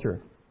altar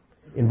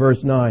in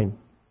verse 9,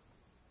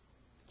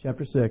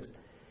 chapter 6.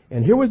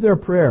 And here was their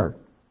prayer.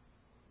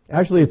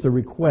 Actually, it's a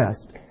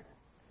request.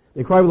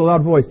 They cried with a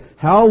loud voice,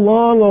 "How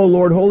long, O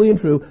Lord, holy and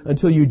true,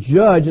 until you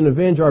judge and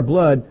avenge our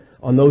blood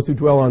on those who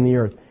dwell on the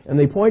earth?" And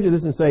they point to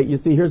this and say, you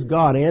see, here's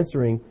God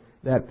answering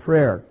that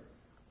prayer.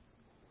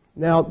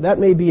 Now, that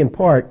may be in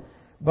part,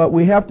 but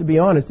we have to be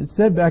honest. It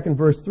said back in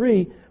verse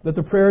 3 that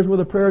the prayers were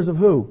the prayers of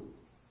who?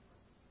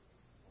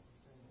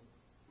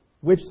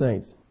 Which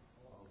saints?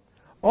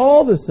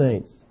 All the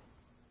saints.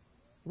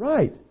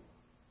 Right.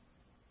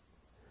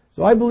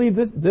 So I believe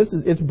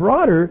it's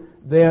broader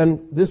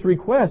than this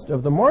request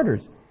of the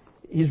martyrs.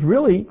 He's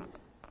really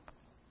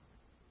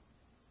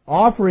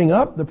offering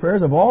up the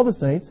prayers of all the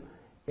saints,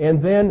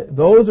 and then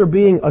those are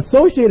being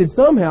associated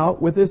somehow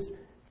with this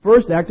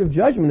first act of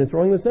judgment and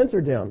throwing the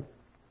censer down.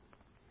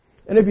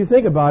 And if you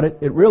think about it,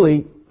 it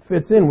really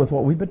fits in with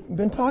what we've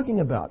been talking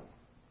about.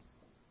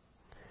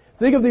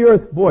 Think of the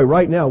earth, boy,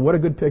 right now, what a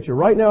good picture.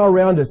 Right now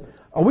around us,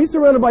 are we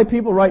surrounded by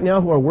people right now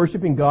who are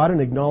worshiping God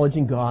and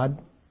acknowledging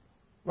God?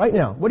 Right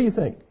now, what do you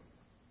think?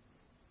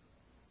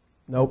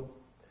 Nope.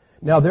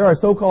 Now, there are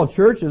so-called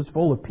churches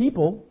full of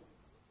people,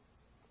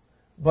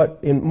 but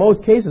in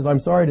most cases, I'm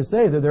sorry to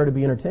say, they're there to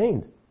be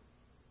entertained.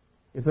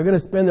 If they're going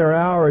to spend their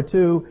hour or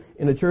two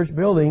in a church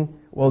building,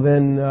 well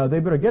then they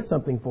better get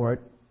something for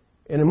it.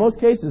 And in most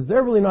cases,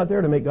 they're really not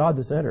there to make God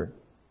the center.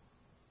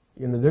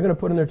 They're going to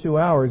put in their 2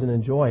 hours and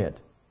enjoy it.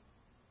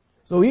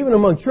 So even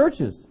among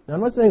churches, now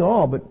I'm not saying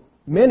all, but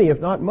many, if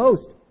not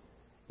most,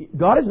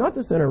 God is not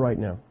the center right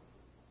now.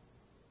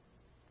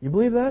 You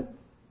believe that?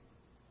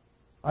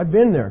 I've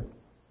been there.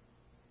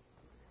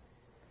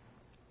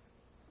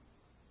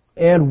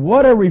 And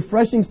what a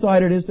refreshing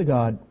sight it is to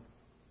God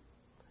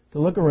to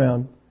look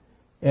around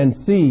and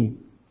see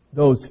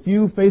those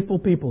few faithful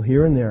people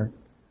here and there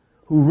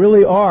who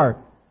really are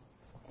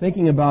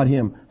thinking about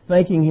Him,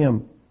 thanking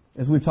Him,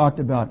 as we've talked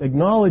about,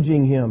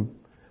 acknowledging Him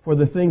for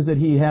the things that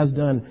He has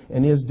done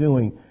and is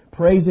doing,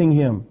 praising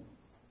Him,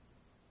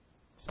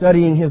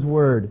 studying His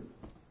Word.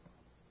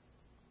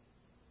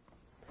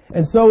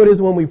 And so it is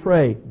when we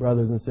pray,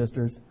 brothers and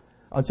sisters.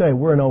 I'll tell you,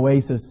 we're an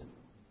oasis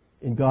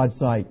in God's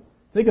sight.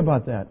 Think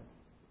about that.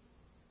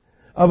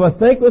 Of a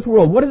thankless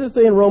world. What does it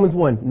say in Romans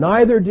 1?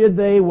 Neither did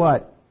they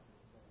what?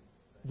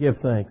 Give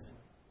thanks.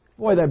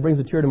 Boy, that brings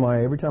a tear to my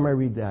eye every time I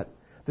read that.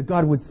 That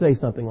God would say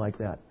something like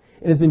that.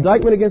 In His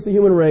indictment against the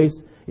human race,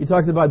 He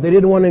talks about they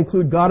didn't want to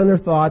include God in their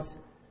thoughts.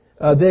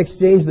 They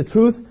exchanged the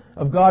truth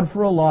of God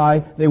for a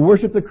lie. They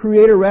worshiped the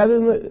Creator rather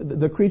than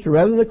the creature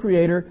rather than the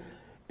Creator.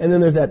 And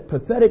then there's that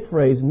pathetic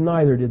phrase,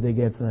 neither did they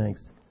give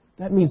thanks.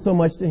 That means so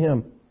much to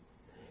Him.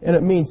 And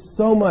it means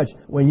so much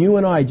when you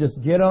and I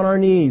just get on our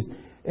knees.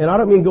 And I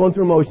don't mean going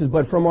through emotions,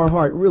 but from our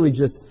heart, really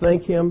just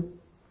thank Him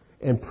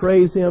and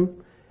praise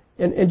Him.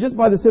 And just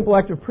by the simple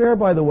act of prayer,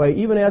 by the way,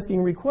 even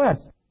asking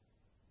requests.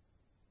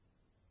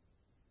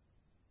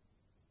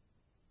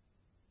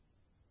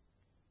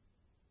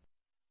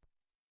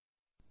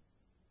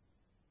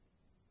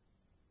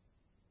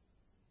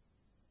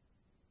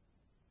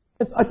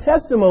 It's a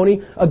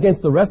testimony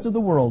against the rest of the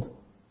world. Do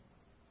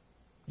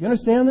you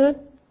understand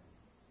that?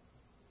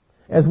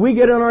 As we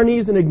get on our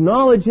knees and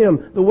acknowledge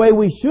Him the way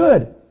we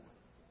should,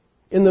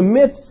 in the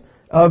midst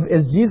of,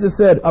 as Jesus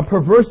said, a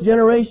perverse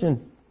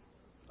generation,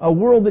 a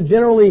world that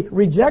generally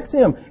rejects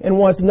Him and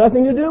wants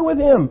nothing to do with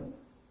Him.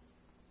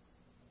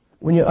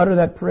 When you utter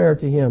that prayer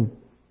to Him,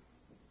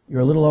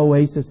 you're a little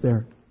oasis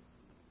there,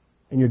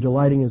 and you're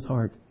delighting His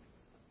heart.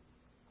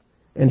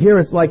 And here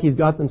it's like He's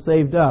got them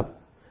saved up.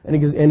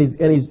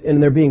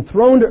 And they're being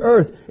thrown to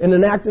earth in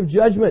an act of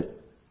judgment.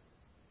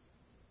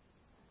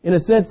 In a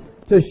sense,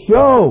 to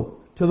show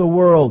to the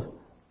world,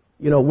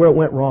 where it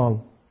went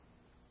wrong.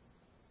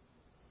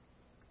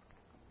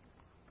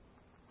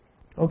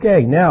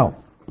 Okay,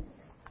 now,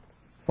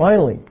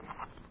 finally,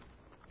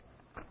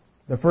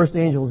 the first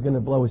angel is going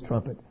to blow his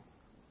trumpet.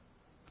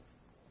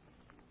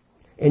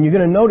 And you're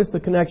going to notice the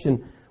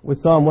connection with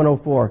Psalm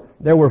 104.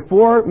 There were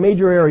 4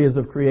 major areas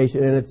of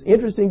creation, and it's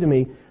interesting to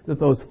me that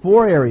those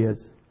 4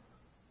 areas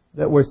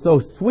that were so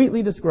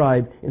sweetly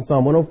described in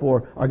Psalm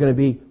 104 are going to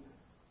be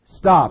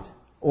stopped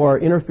or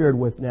interfered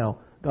with now.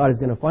 God is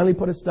going to finally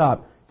put a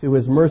stop to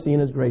His mercy and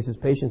His grace. His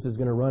patience is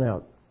going to run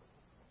out.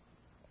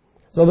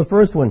 So the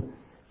first one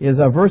is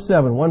verse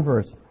 7, one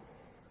verse.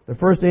 The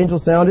first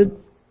angel sounded,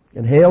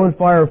 and hail and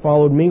fire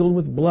followed, mingled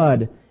with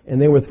blood,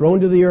 and they were thrown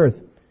to the earth.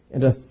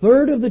 And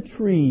 1/3 of the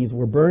trees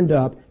were burned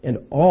up, and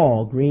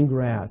all green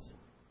grass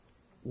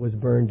was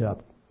burned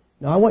up.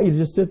 Now I want you to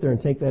just sit there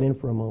and take that in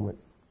for a moment.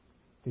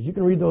 Because you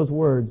can read those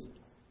words,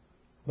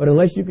 but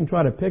unless you can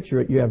try to picture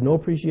it, you have no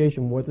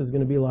appreciation of what this is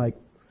going to be like.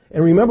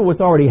 And remember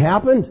what's already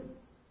happened.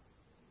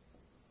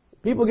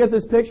 People get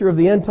this picture of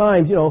the end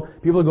times,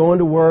 people are going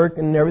to work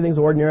and everything's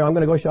ordinary. I'm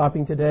going to go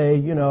shopping today,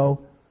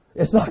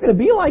 It's not going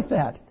to be like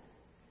that.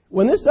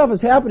 When this stuff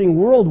is happening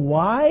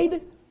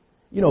worldwide,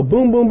 boom,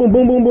 boom, boom,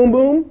 boom, boom, boom,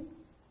 boom,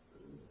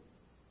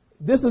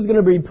 this is going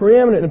to be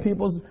preeminent in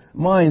people's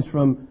minds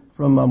from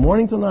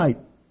morning till night.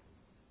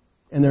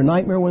 And their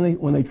nightmare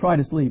when they try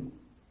to sleep.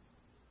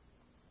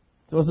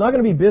 So it's not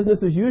going to be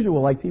business as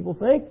usual like people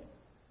think.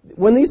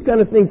 When these kind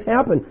of things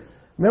happen,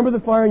 remember the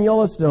fire in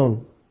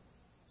Yellowstone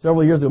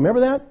several years ago?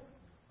 Remember that?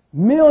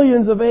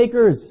 Millions of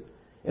acres.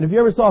 And if you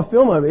ever saw a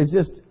film of it,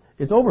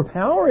 it's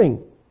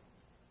overpowering.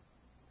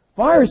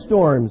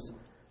 Firestorms.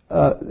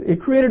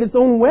 It created its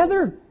own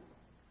weather.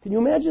 Can you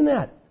imagine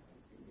that?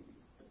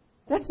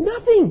 That's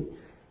nothing.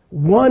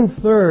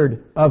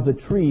 1/3 of the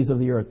trees of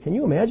the earth. Can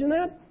you imagine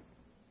that?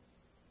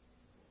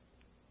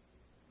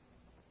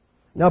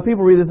 Now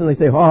people read this and they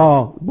say,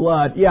 oh,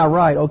 blood. Yeah,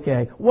 right,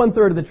 okay.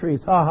 1/3 of the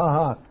trees. Ha, ha,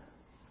 ha.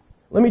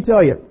 Let me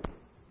tell you,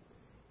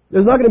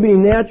 there's not going to be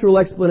natural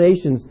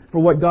explanations for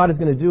what God is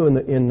going to do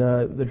in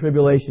the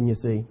tribulation, you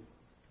see.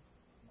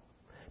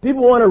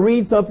 People want to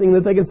read something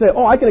that they can say,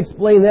 oh, I can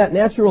explain that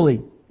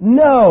naturally.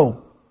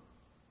 No.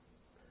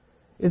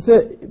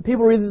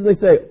 People read this and they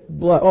say,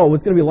 blood. Oh,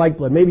 it's going to be like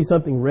blood. Maybe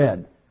something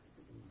red.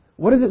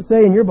 What does it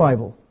say in your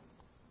Bible?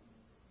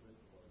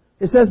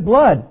 It says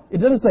blood. It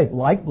doesn't say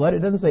like blood. It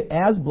doesn't say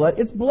as blood.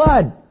 It's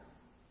blood.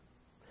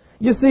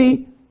 You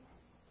see,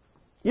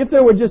 if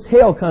there were just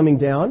hail coming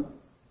down,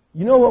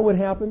 you know what would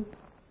happen?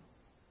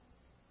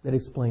 They'd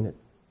explain it.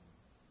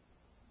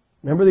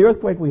 Remember the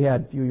earthquake we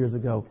had a few years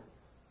ago?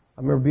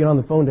 I remember being on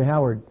the phone to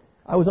Howard.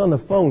 I was on the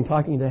phone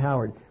talking to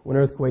Howard when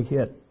an earthquake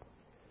hit.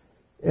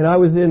 And I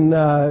was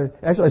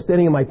actually I was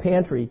standing in my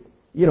pantry,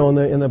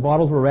 and the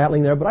bottles were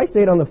rattling there, but I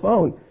stayed on the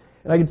phone.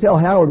 And I could tell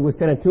Howard was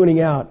kind of tuning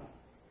out.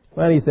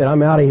 Finally, he said,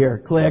 I'm out of here.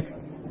 Click.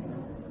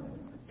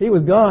 He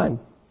was gone.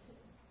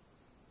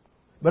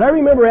 But I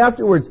remember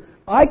afterwards,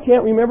 I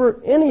can't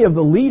remember any of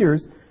the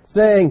leaders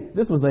saying,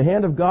 this was the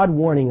hand of God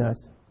warning us.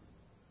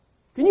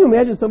 Can you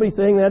imagine somebody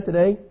saying that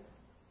today?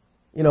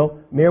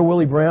 Mayor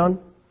Willie Brown.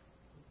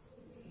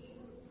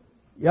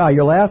 Yeah,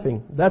 you're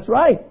laughing. That's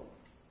right.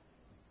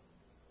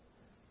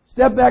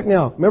 Step back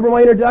now. Remember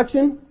my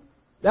introduction?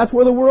 That's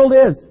where the world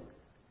is.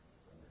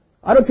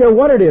 I don't care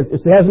what it is.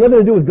 It has nothing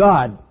to do with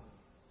God.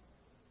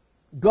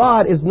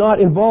 God is not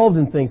involved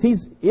in things.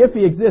 If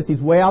He exists, He's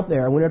way out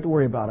there. We don't have to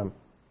worry about Him.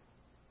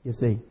 You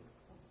see.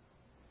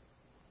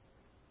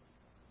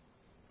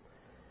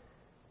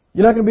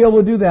 You're not going to be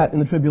able to do that in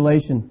the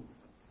tribulation.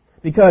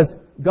 Because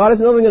God is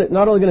not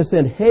only going to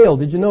send hail.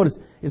 Did you notice?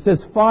 It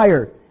says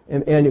fire.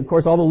 And of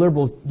course, all the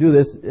liberals do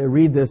this,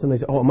 read this, and they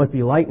say, oh, it must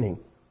be lightning.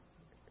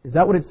 Is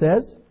that what it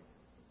says?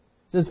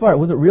 It says fire.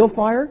 Was it real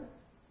fire?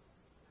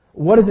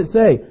 What does it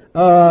say?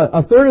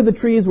 A third of the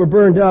trees were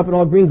burned up and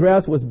all green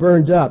grass was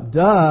burned up.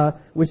 Duh.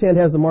 Which hand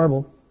has the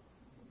marble?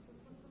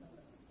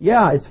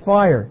 Yeah, it's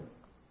fire.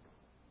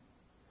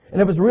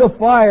 And if it's real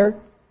fire,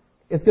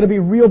 it's going to be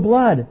real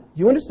blood. Do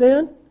you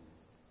understand?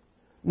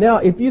 Now,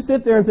 if you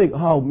sit there and think,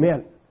 oh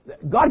man,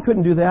 God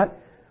couldn't do that.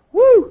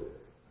 Woo!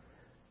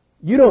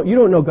 You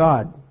don't know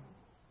God.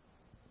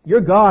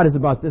 Your God is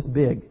about this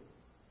big.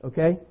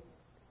 Okay?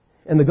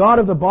 And the God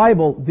of the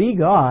Bible, the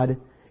God,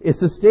 is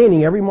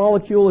sustaining every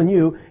molecule in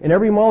you and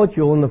every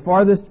molecule in the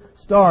farthest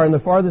star and the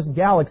farthest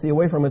galaxy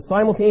away from us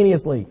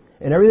simultaneously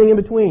and everything in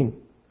between.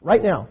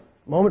 Right now.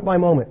 Moment by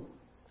moment.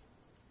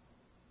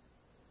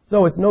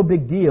 So it's no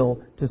big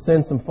deal to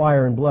send some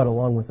fire and blood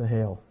along with the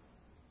hail.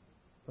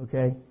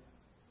 Okay?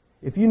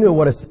 If you knew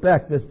what a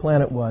speck this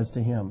planet was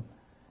to Him,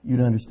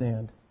 you'd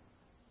understand.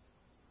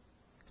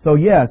 So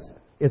yes,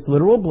 it's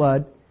literal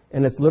blood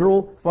and it's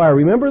literal fire.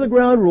 Remember the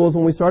ground rules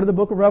when we started the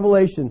book of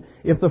Revelation.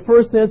 If the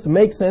first sense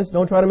makes sense,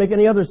 don't try to make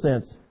any other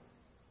sense.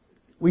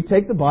 We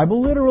take the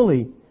Bible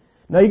literally.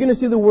 Now you're going to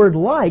see the word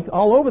like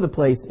all over the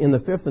place in the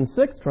fifth and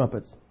sixth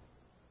trumpets.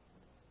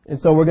 And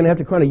so we're going to have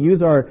to kind of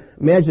use our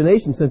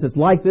imagination, since it's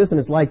like this and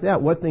it's like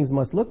that, what things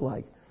must look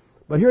like.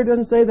 But here it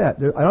doesn't say that.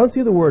 I don't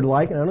see the word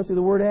like and I don't see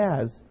the word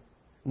as.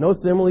 No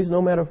similes,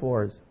 no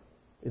metaphors.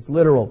 It's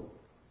literal.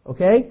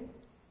 Okay?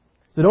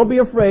 So don't be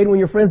afraid when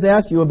your friends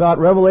ask you about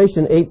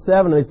Revelation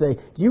 8:7 and they say,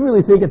 do you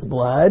really think it's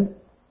blood?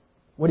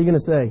 What are you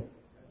going to say?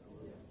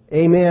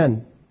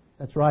 Amen.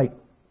 That's right.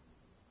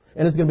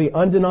 And it's going to be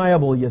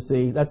undeniable, you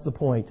see. That's the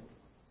point.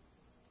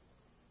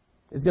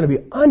 It's going to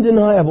be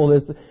undeniable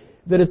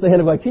that it's the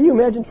hand of God. Can you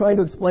imagine trying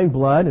to explain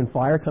blood and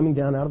fire coming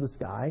down out of the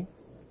sky?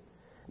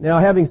 Now,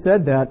 having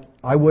said that,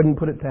 I wouldn't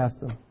put it past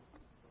them.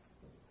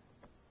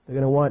 They're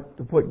going to want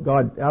to put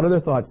God out of their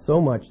thoughts so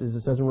much, as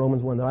it says in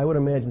Romans 1, that I would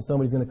imagine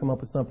somebody's going to come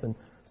up with something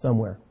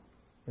somewhere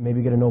and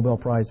maybe get a Nobel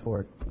Prize for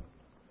it.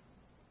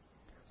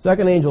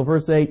 Second angel,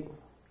 verse 8.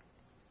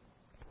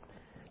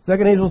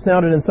 Second angel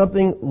sounded, and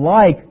something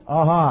like,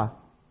 aha.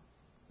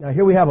 Now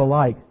here we have a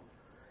like.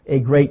 A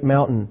great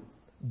mountain,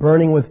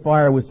 burning with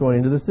fire, was thrown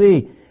into the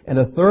sea. And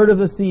a third of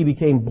the sea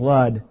became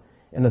blood.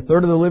 And a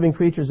third of the living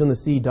creatures in the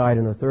sea died,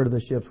 and a third of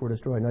the ships were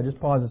destroyed. Now just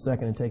pause a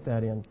second and take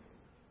that in.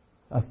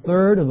 A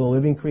third of the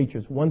living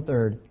creatures,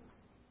 1/3,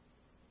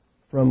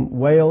 from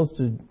whales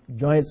to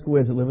giant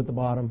squids that live at the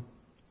bottom,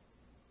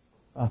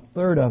 a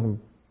third of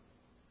them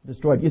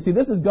destroyed. You see,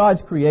 this is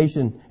God's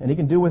creation, and He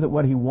can do with it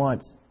what He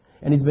wants.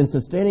 And He's been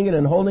sustaining it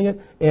and holding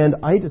it, and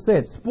I hate to say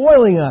it,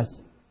 spoiling us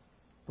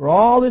for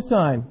all this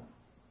time.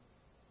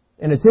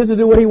 And it's His to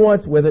do what He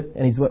wants with it,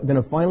 and He's going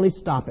to finally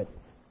stop it.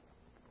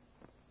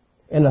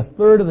 And a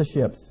third of the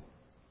ships,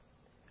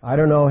 I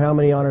don't know how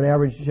many on an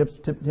average ships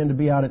tend to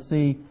be out at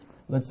sea.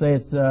 Let's say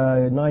it's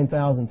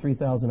 9,000,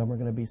 3,000 of them are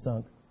going to be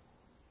sunk.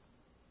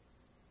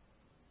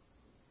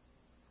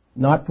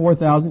 Not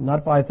 4,000,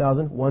 not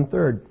 5,000,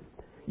 1/3.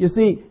 You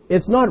see,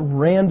 it's not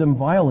random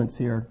violence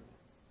here.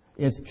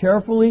 It's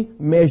carefully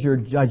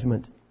measured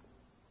judgment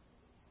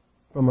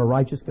from a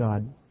righteous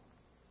God.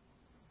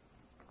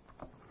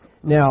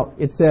 Now,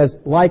 it says,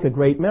 like a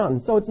great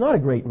mountain. So it's not a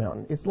great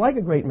mountain. It's like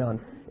a great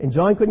mountain. And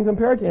John couldn't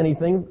compare it to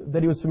anything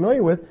that he was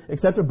familiar with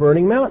except a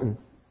burning mountain.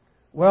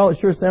 Well, it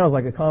sure sounds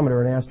like a comet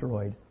or an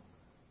asteroid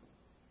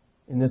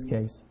in this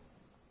case.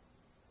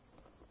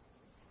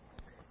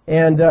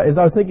 And as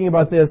I was thinking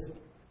about this,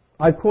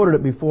 I've quoted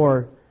it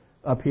before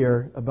up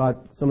here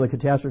about some of the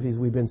catastrophes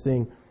we've been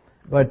seeing.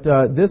 But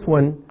this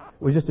one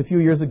was just a few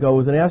years ago. It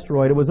was an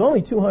asteroid. It was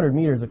only 200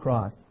 meters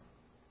across.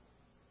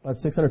 About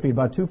 600 feet,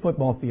 about 2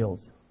 football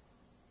fields.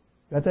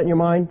 Got that in your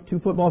mind? 2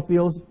 football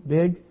fields,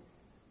 big?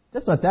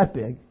 That's not that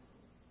big,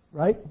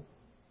 right?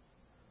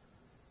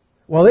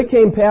 Well, it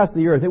came past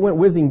the Earth. It went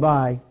whizzing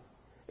by.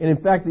 And in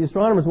fact, the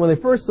astronomers, when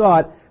they first saw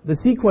it, the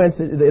sequence,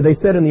 they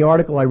said in the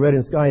article I read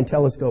in Sky and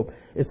Telescope,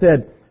 it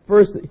said,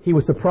 first he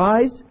was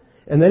surprised,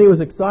 and then he was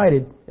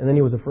excited, and then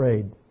he was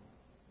afraid.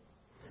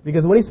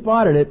 Because when he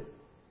spotted it,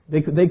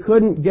 they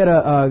couldn't get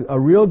a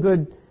real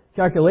good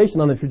calculation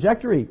on the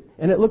trajectory,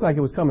 and it looked like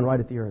it was coming right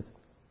at the Earth.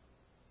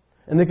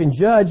 And they can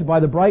judge by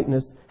the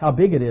brightness how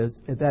big it is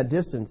at that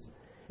distance.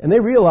 And they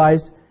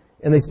realized,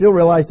 and they still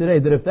realize today,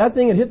 that if that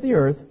thing had hit the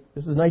Earth,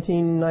 this is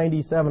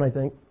 1997, I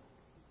think,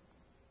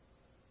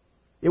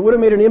 it would have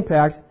made an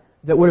impact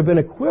that would have been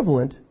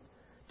equivalent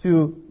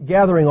to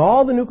gathering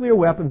all the nuclear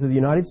weapons of the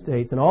United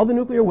States and all the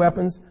nuclear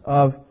weapons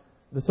of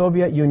the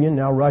Soviet Union,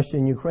 now Russia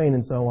and Ukraine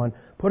and so on,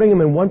 putting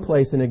them in one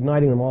place and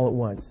igniting them all at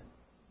once.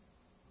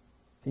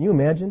 Can you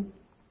imagine?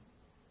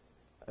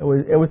 It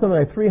was something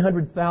like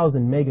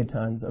 300,000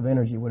 megatons of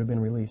energy would have been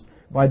released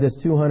by this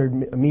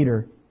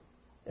 200-meter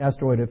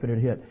asteroid if it had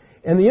hit.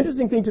 And the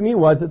interesting thing to me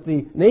was that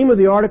the name of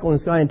the article in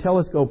Sky and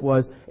Telescope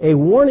was A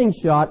Warning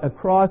Shot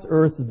Across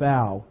Earth's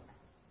Bow.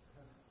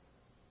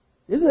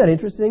 Isn't that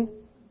interesting?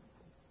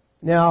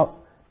 Now,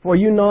 for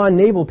you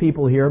non-naval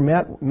people here,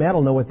 Matt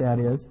will know what that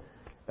is.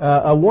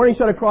 A warning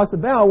shot across the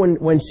bow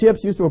when ships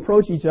used to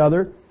approach each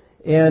other,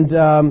 and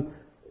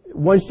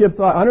one ship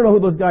thought, I don't know who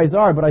those guys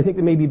are, but I think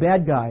they may be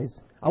bad guys.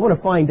 I want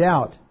to find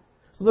out.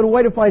 So the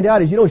way to find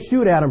out is you don't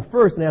shoot at them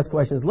first and ask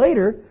questions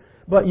later,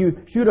 but you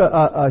shoot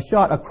a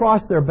shot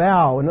across their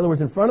bow. In other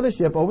words, in front of the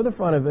ship, over the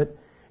front of it,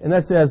 and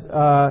that says,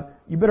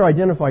 you better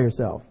identify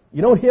yourself.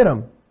 You don't hit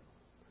them,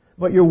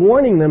 but you're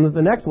warning them that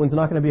the next one's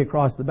not going to be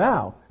across the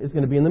bow. It's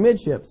going to be in the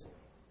midships.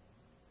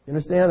 You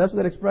understand? That's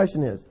what that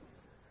expression is.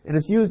 And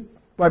it's used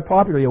quite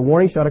popularly, a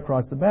warning shot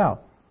across the bow.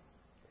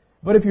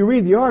 But if you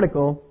read the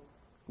article,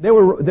 they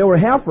were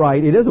half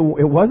right. It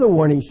was a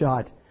warning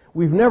shot.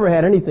 We've never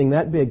had anything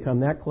that big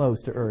come that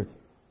close to Earth,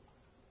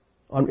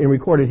 in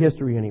recorded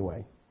history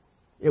anyway.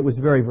 It was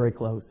very, very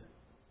close.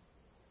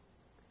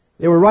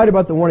 They were right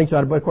about the warning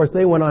shot, but of course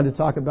they went on to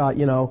talk about,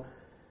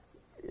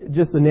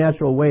 just the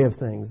natural way of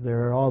things.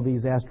 There are all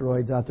these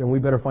asteroids out there, and we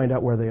better find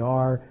out where they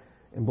are,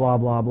 and blah,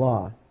 blah,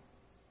 blah.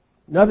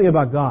 Nothing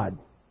about God.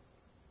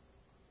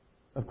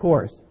 Of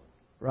course,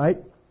 right?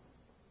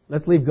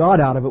 Let's leave God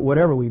out of it,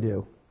 whatever we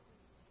do.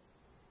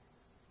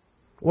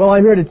 Well,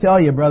 I'm here to tell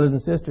you, brothers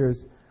and sisters,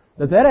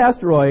 that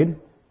asteroid,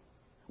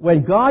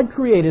 when God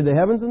created the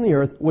heavens and the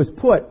earth, was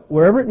put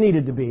wherever it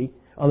needed to be,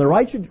 on the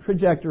right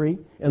trajectory,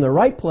 in the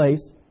right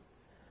place,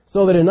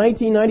 so that in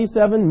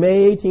 1997,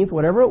 May 18th,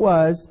 whatever it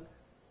was,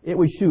 it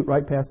would shoot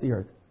right past the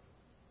earth.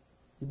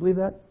 You believe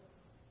that?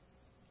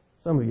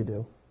 Some of you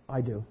do.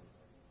 I do.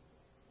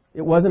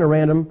 It wasn't a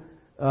random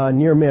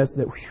near miss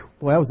that,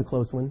 boy, that was a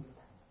close one.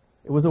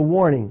 It was a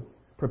warning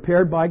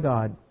prepared by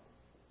God.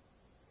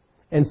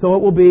 And so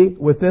it will be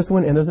with this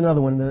one, and there's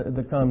another one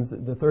that comes.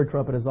 The third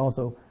trumpet is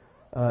also,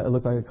 it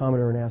looks like a comet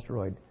or an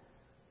asteroid.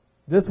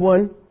 This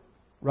one,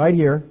 right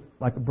here,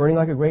 burning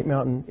like a great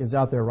mountain, is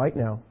out there right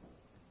now.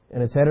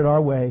 And it's headed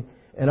our way.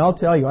 And I'll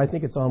tell you, I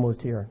think it's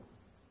almost here.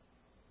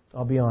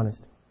 I'll be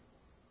honest.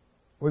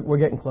 We're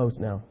getting close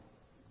now.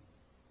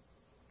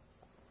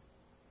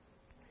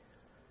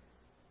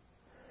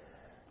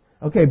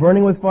 Okay,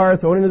 burning with fire,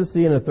 thrown into the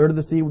sea, and a third of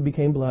the sea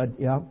became blood.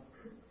 Yeah.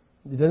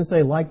 It doesn't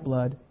say like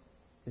blood.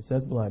 It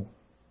says blood.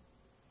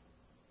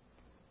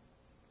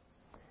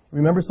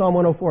 Remember Psalm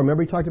 104.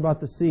 Remember he talked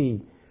about the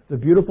sea, the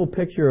beautiful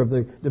picture of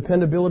the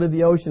dependability of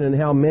the ocean and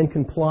how men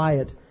can ply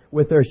it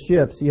with their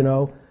ships,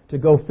 to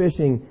go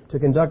fishing, to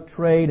conduct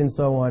trade and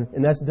so on.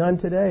 And that's done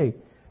today.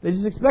 They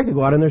just expect to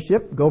go out in their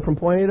ship, go from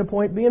point A to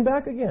point B and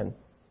back again.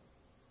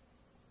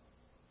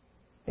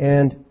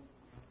 And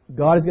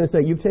God is going to say,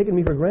 you've taken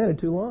me for granted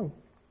too long.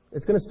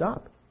 It's going to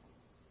stop.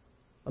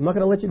 I'm not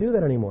going to let you do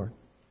that anymore.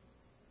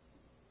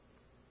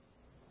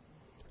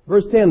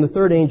 Verse 10, the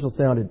third angel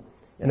sounded,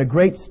 and a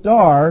great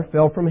star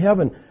fell from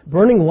heaven,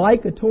 burning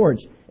like a torch,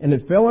 and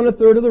it fell on a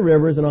third of the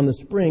rivers and on the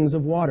springs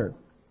of water.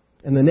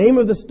 And the name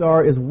of the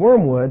star is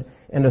wormwood,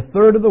 and a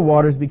third of the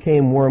waters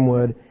became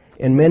wormwood,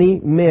 and many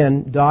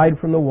men died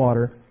from the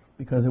water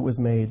because it was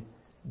made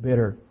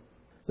bitter.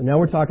 So now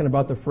we're talking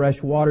about the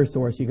fresh water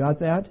source. You got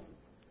that?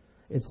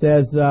 It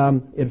says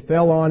it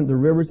fell on the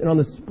rivers and on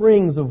the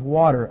springs of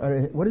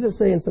water. What does it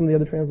say in some of the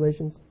other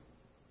translations?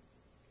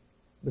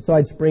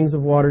 Besides springs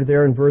of water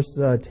there in verse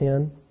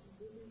 10?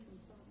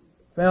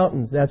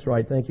 Fountains, that's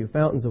right, thank you.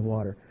 Fountains of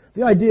water.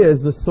 The idea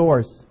is the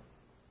source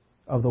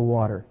of the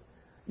water.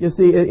 You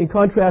see, in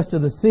contrast to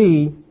the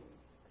sea,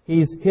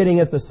 he's hitting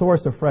at the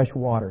source of fresh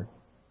water.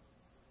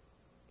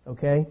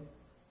 Okay?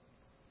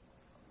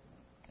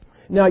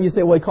 Now you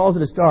say, well, he calls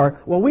it a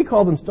star. Well, we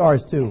call them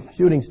stars too,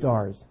 shooting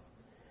stars.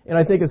 And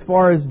I think as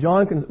far as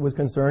John was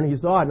concerned, he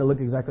saw it and it looked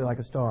exactly like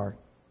a star.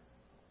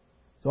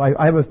 So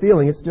I have a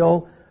feeling it's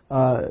still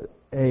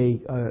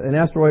an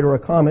asteroid or a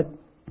comet,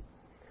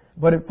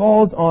 but it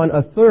falls on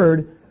a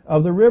third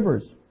of the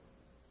rivers.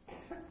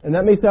 And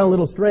that may sound a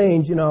little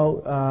strange,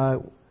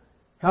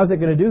 how's it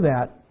going to do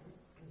that?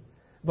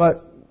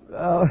 But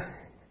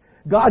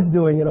God's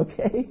doing it,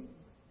 okay?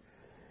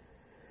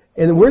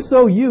 And we're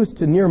so used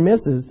to near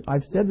misses,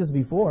 I've said this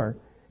before,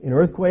 in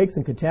earthquakes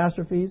and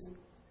catastrophes.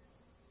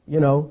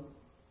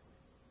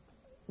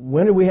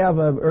 When did we have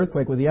an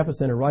earthquake with the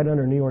epicenter right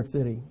under New York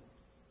City?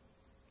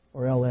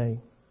 Or L.A.?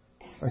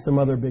 Or some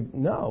other big...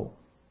 No.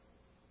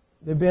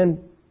 They've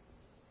been,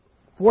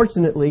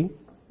 fortunately,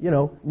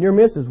 near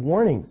misses,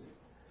 warnings.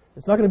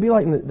 It's not going to be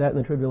like that in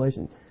the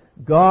tribulation.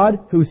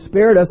 God, who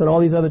spared us on all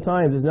these other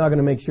times, is now going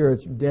to make sure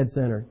it's dead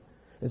center.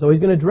 And so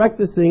He's going to direct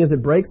this thing as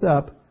it breaks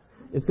up.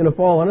 It's going to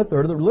fall on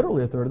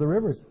literally a third of the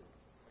rivers.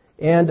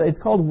 And it's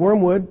called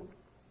wormwood.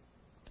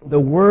 The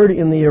word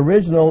in the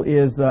original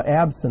is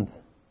absinthe.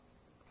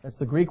 That's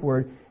the Greek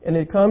word. And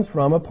it comes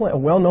from a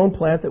well-known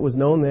plant that was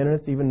known then, and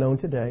it's even known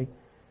today.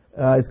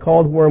 It's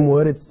called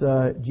wormwood. Its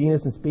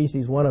genus and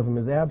species, one of them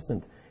is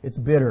absinthe. It's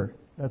bitter.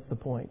 That's the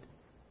point.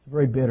 It's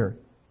very bitter.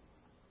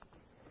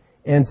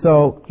 And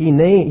so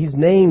he's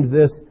named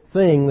this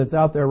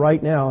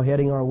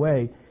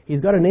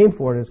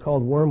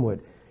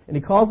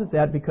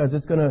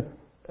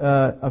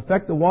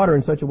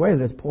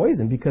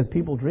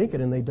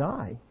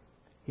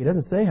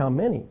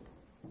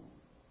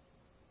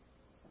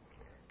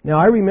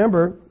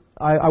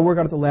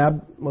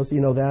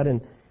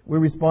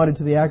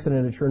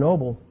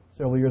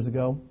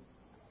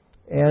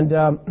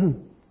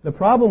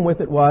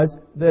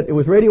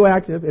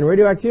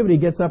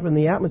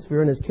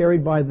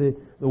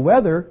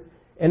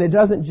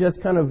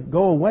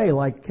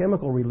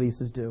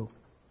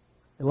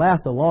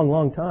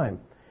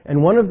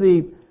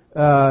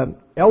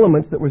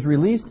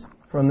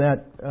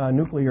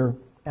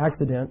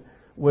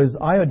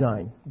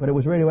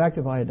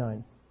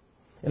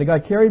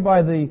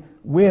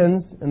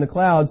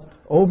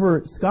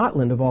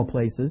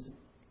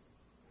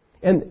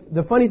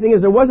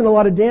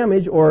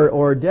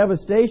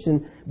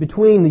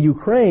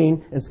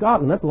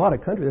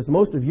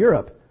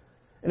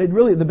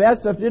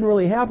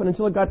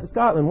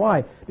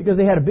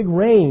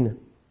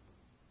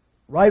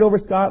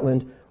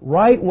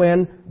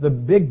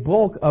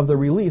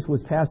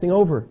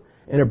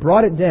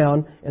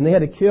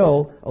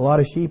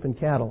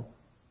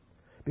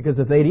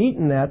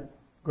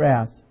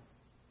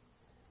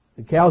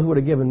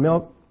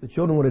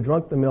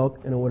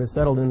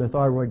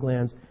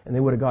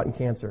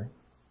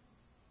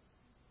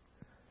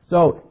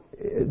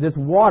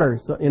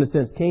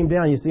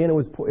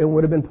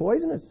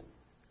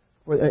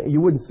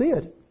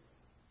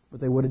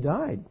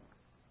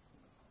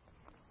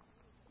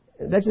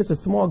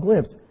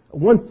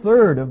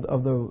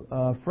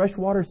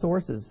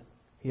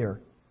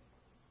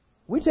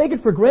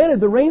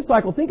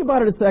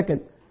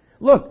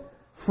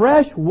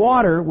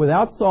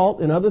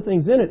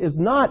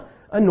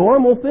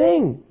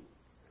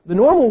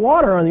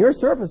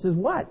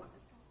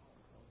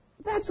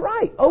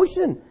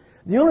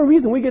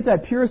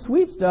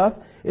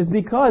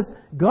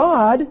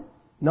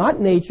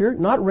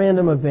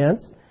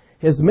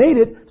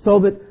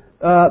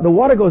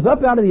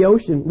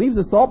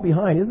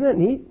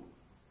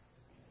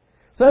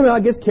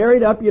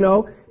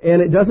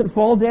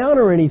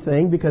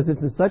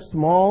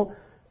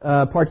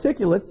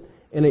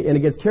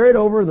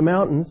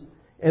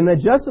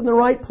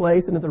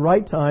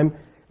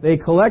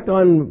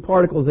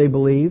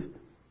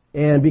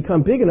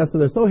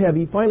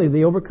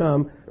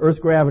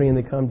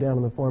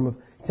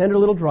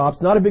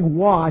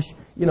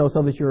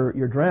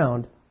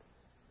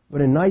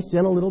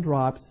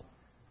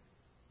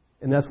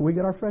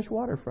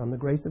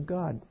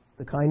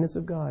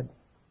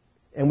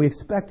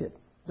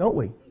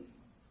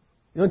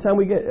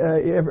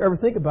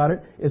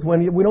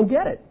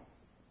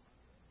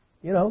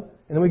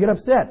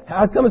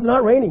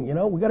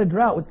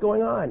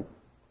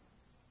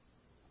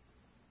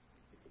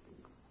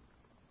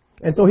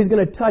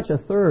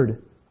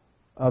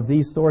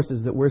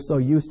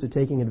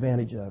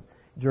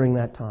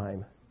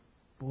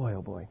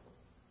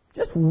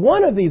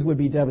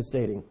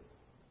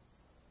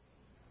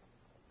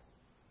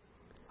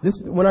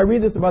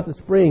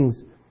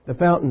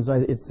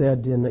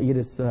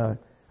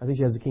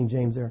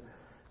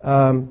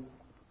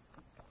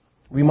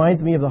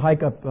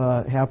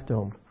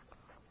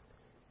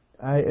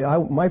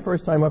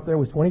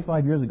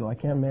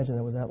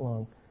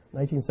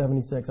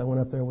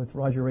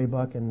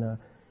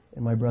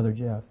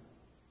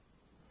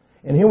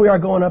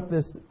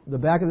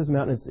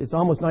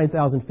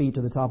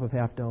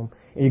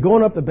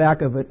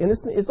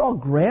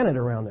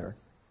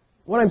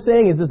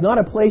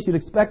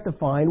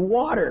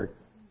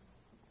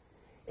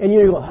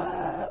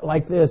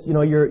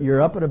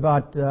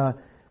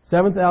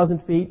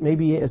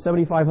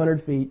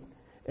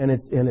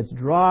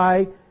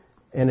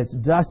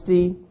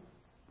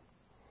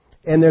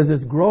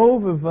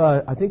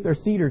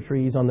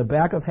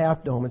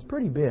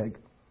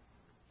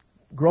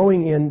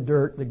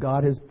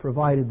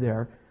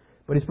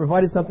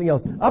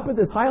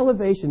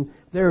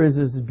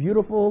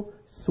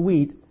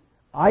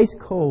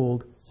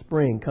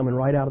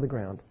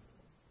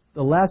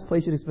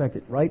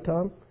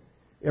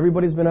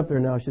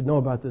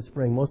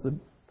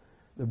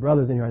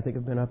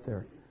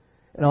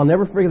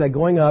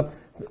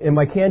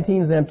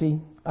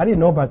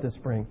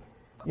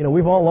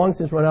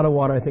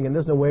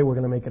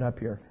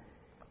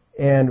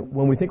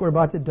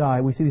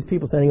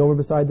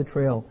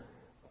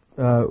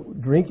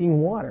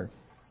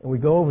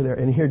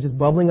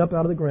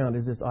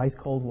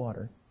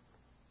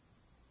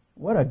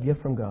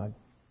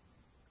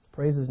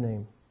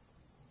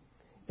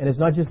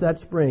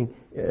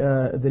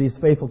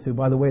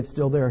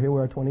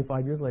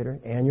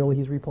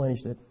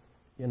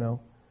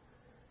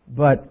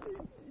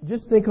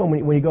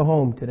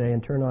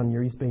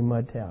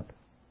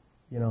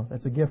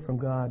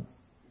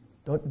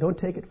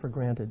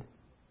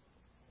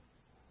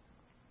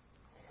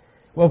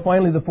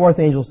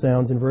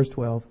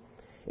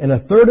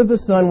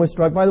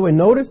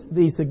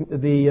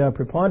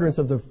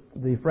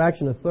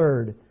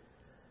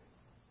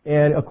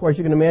And, of course,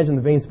 you can imagine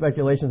the vain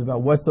speculations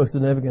about what's so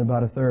significant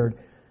about a third.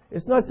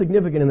 It's not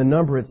significant in the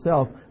number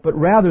itself, but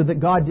rather that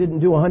God didn't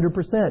do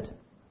 100%.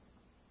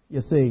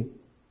 You see.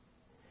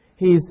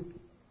 He's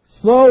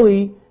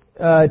slowly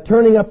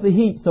turning up the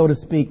heat, so to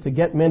speak, to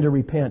get men to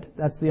repent.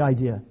 That's the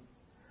idea.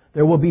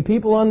 There will be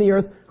people on the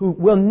earth who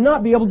will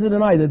not be able to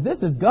deny that this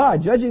is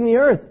God judging the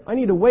earth. I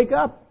need to wake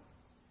up.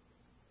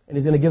 And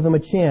He's going to give them a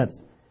chance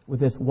with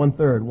this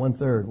 1/3,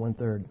 1/3,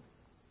 1/3.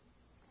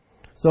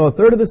 So a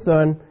third of the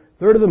sun, a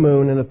third of the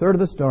moon, and a third of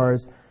the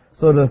stars,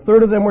 so that a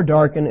third of them were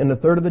darkened, and a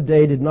third of the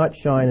day did not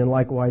shine, and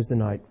likewise the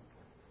night.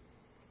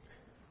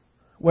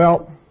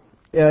 Well,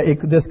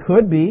 this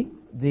could be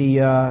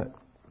the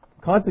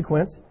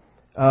consequence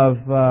of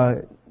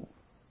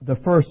the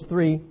first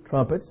 3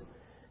 trumpets.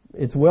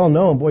 It's well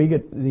known, boy, you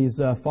get these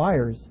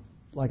fires,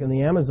 like in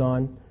the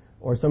Amazon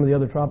or some of the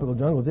other tropical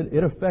jungles.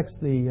 It affects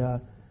the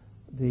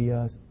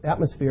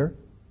atmosphere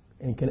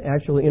and can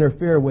actually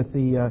interfere with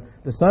the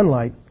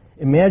sunlight.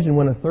 Imagine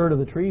when a third of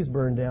the trees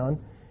burn down,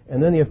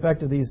 and then the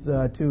effect of these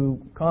 2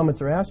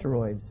 comets or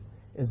asteroids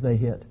as they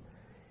hit.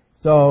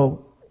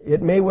 So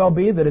it may well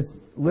be that it's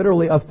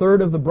literally a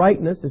third of the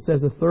brightness. It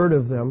says a third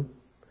of them.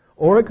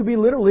 Or it could be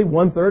literally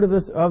 1/3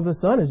 of the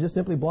sun is just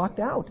simply blocked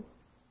out.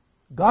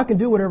 God can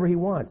do whatever He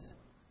wants.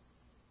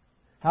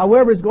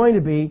 However it's going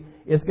to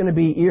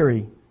be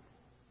eerie.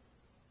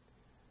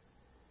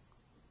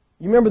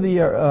 You remember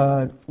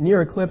the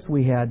near eclipse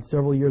we had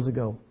several years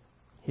ago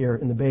here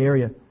in the Bay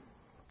Area?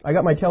 I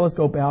got my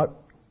telescope out,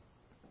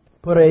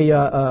 put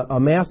a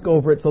mask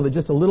over it so that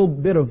just a little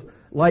bit of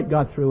light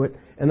got through it,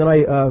 and then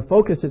I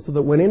focused it so that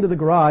it went into the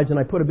garage, and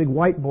I put a big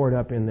whiteboard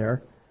up in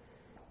there,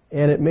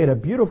 and it made a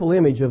beautiful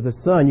image of the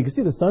sun. You could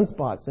see the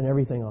sunspots and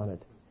everything on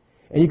it.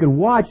 And you could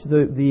watch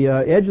the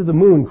edge of the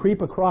moon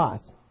creep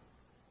across.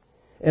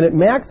 And at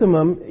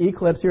maximum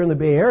eclipse here in the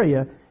Bay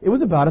Area, it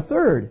was about a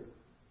third.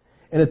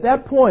 And at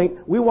that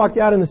point, we walked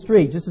out in the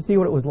street just to see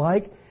what it was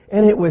like,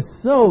 and it was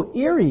so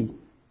eerie.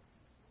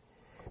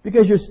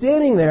 Because you're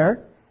standing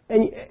there,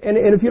 and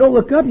if you don't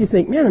look up, you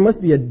think, man, it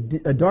must be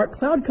a dark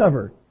cloud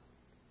cover.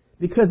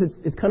 Because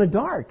it's kind of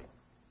dark.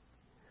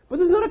 But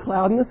there's not a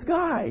cloud in the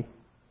sky.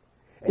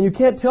 And you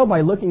can't tell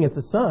by looking at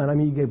the sun. I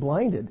mean, you get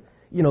blinded.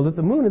 You know, that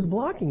the moon is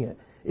blocking it.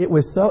 It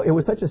was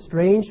such a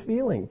strange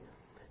feeling.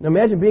 Now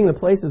imagine being in the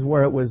places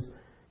where it was,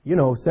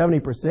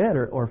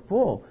 70% or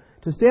full.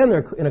 To stand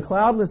there in a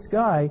cloudless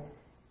sky,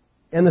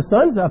 and the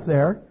sun's up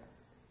there,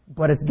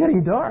 but it's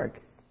getting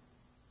dark.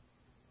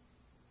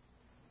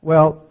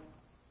 Well,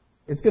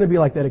 it's going to be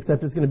like that,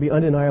 except it's going to be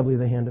undeniably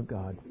the hand of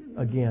God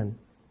again.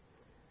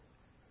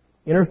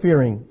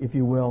 Interfering, if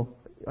you will,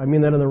 I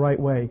mean that in the right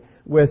way,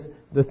 with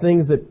the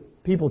things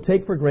that people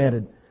take for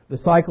granted. The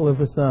cycle of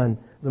the sun,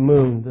 the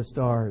moon, the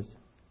stars.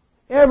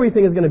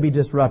 Everything is going to be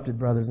disrupted,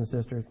 brothers and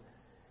sisters.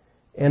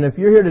 And if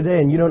you're here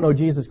today and you don't know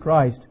Jesus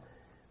Christ,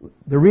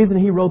 the reason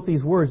He wrote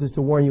these words is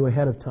to warn you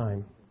ahead of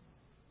time.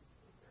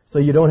 So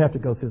you don't have to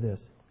go through this.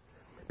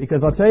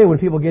 Because I'll tell you, when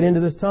people get into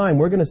this time,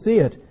 we're going to see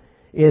it.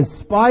 In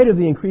spite of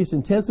the increased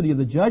intensity of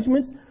the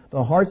judgments,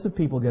 the hearts of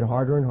people get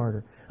harder and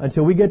harder.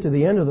 Until we get to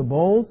the end of the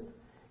bowls,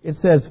 it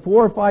says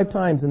 4 or 5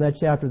 times in that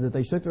chapter that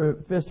they shook their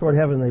fist toward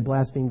heaven and they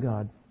blasphemed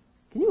God.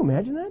 Can you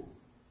imagine that?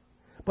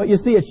 But you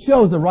see, it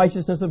shows the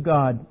righteousness of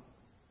God,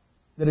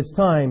 that it's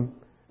time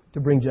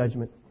to bring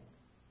judgment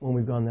when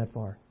we've gone that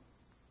far.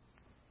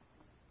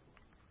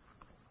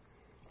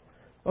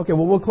 Okay,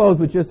 well, we'll close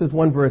with just this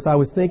one verse. I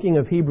was thinking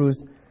of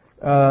Hebrews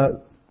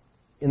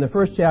in the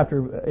first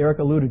chapter. Eric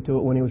alluded to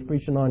it when he was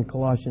preaching on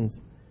Colossians.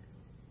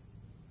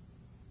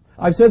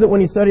 I've said that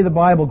when you study the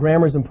Bible,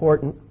 grammar is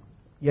important.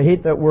 You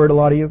hate that word, a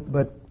lot of you,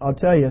 but I'll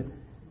tell you,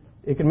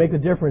 it can make the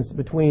difference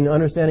between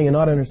understanding and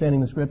not understanding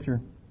the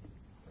Scripture.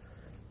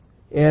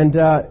 And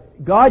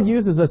God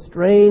uses a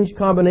strange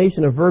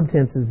combination of verb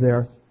tenses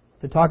there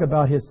to talk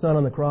about His Son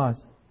on the cross.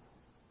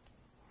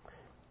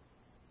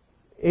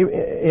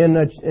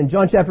 In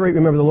John chapter 8,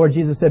 remember the Lord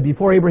Jesus said,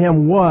 before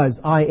Abraham was,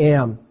 I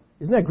am.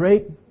 Isn't that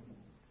great?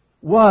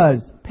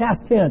 Was,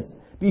 past tense.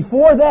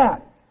 Before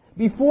that,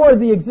 before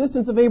the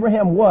existence of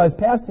Abraham was,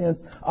 past tense,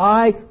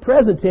 I,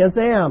 present tense,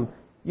 am.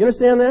 You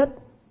understand that?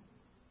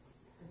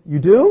 You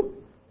do?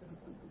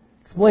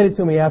 Explain it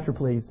to me after,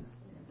 please.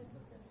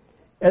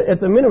 At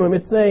the minimum,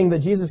 it's saying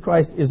that Jesus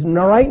Christ is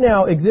right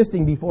now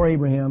existing before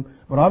Abraham,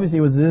 but obviously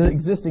He was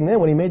existing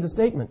then when He made the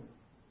statement.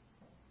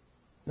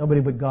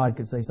 Nobody but God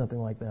could say something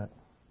like that.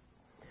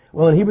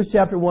 Well, in Hebrews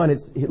chapter 1,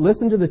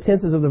 listen to the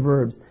tenses of the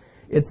verbs.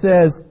 It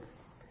says,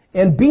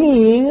 and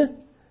being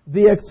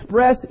the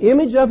express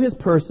image of His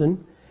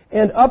person,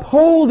 and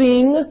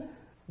upholding,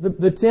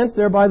 the tense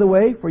there, by the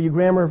way, for you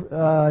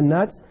grammar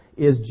nuts,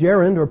 is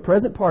gerund or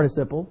present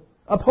participle,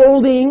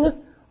 upholding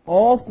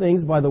all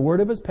things by the word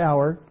of His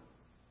power.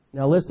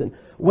 Now listen,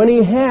 when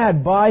He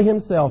had by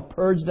Himself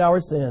purged our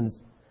sins,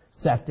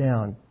 sat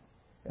down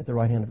at the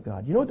right hand of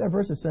God. You know what that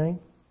verse is saying?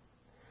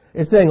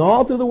 It's saying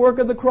all through the work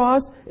of the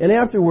cross and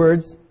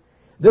afterwards,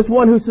 this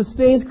one who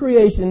sustains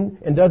creation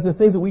and does the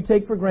things that we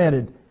take for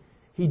granted,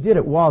 He did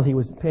it while He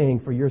was paying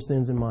for your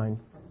sins and mine.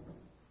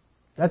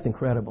 That's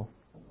incredible.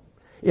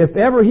 If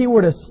ever He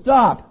were to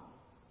stop,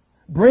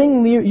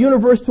 bring the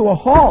universe to a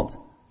halt,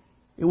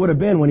 it would have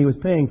been when He was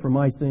paying for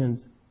my sins.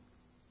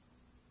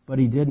 But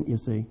He didn't, you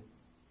see.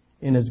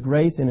 In His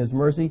grace, in His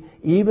mercy,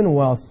 even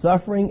while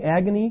suffering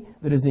agony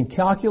that is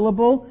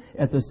incalculable,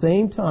 at the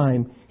same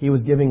time, He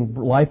was giving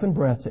life and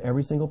breath to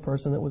every single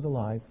person that was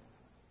alive,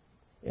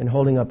 and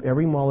holding up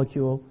every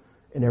molecule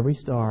and every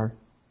star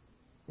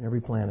and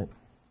every planet.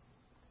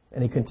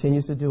 And He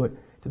continues to do it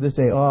to this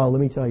day. Oh,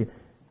 let me tell you,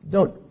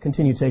 don't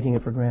continue taking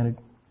it for granted.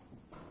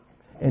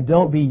 And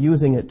don't be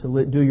using it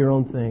to do your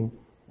own thing.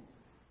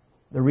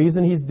 The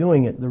reason He's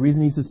doing it, the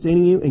reason He's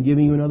sustaining you and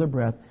giving you another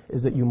breath,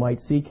 is that you might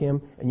seek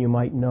Him and you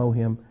might know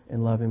Him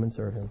and love Him and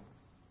serve Him.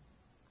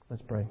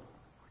 Let's pray.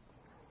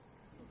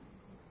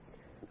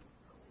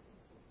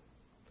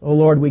 Oh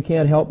Lord, we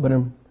can't help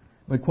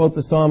but quote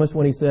the psalmist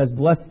when he says,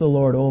 "Bless the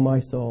Lord, O my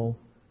soul.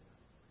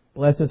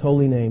 Bless His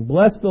holy name.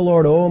 Bless the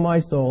Lord, O my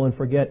soul, and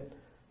forget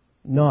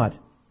not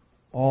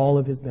all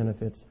of His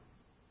benefits."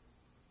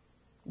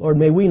 Lord,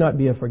 may we not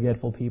be a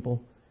forgetful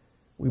people.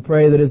 We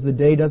pray that as the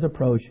day does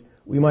approach,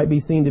 we might be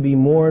seen to be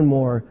more and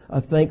more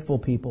a thankful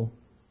people,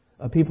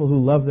 a people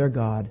who love their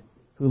God,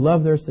 who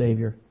love their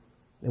Savior,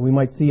 and we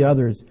might see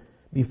others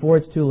before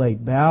it's too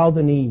late. Bow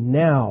the knee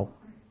now.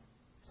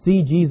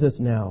 See Jesus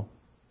now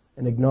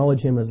and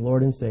acknowledge Him as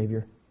Lord and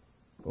Savior.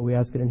 For we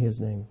ask it in His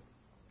name.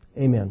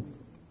 Amen.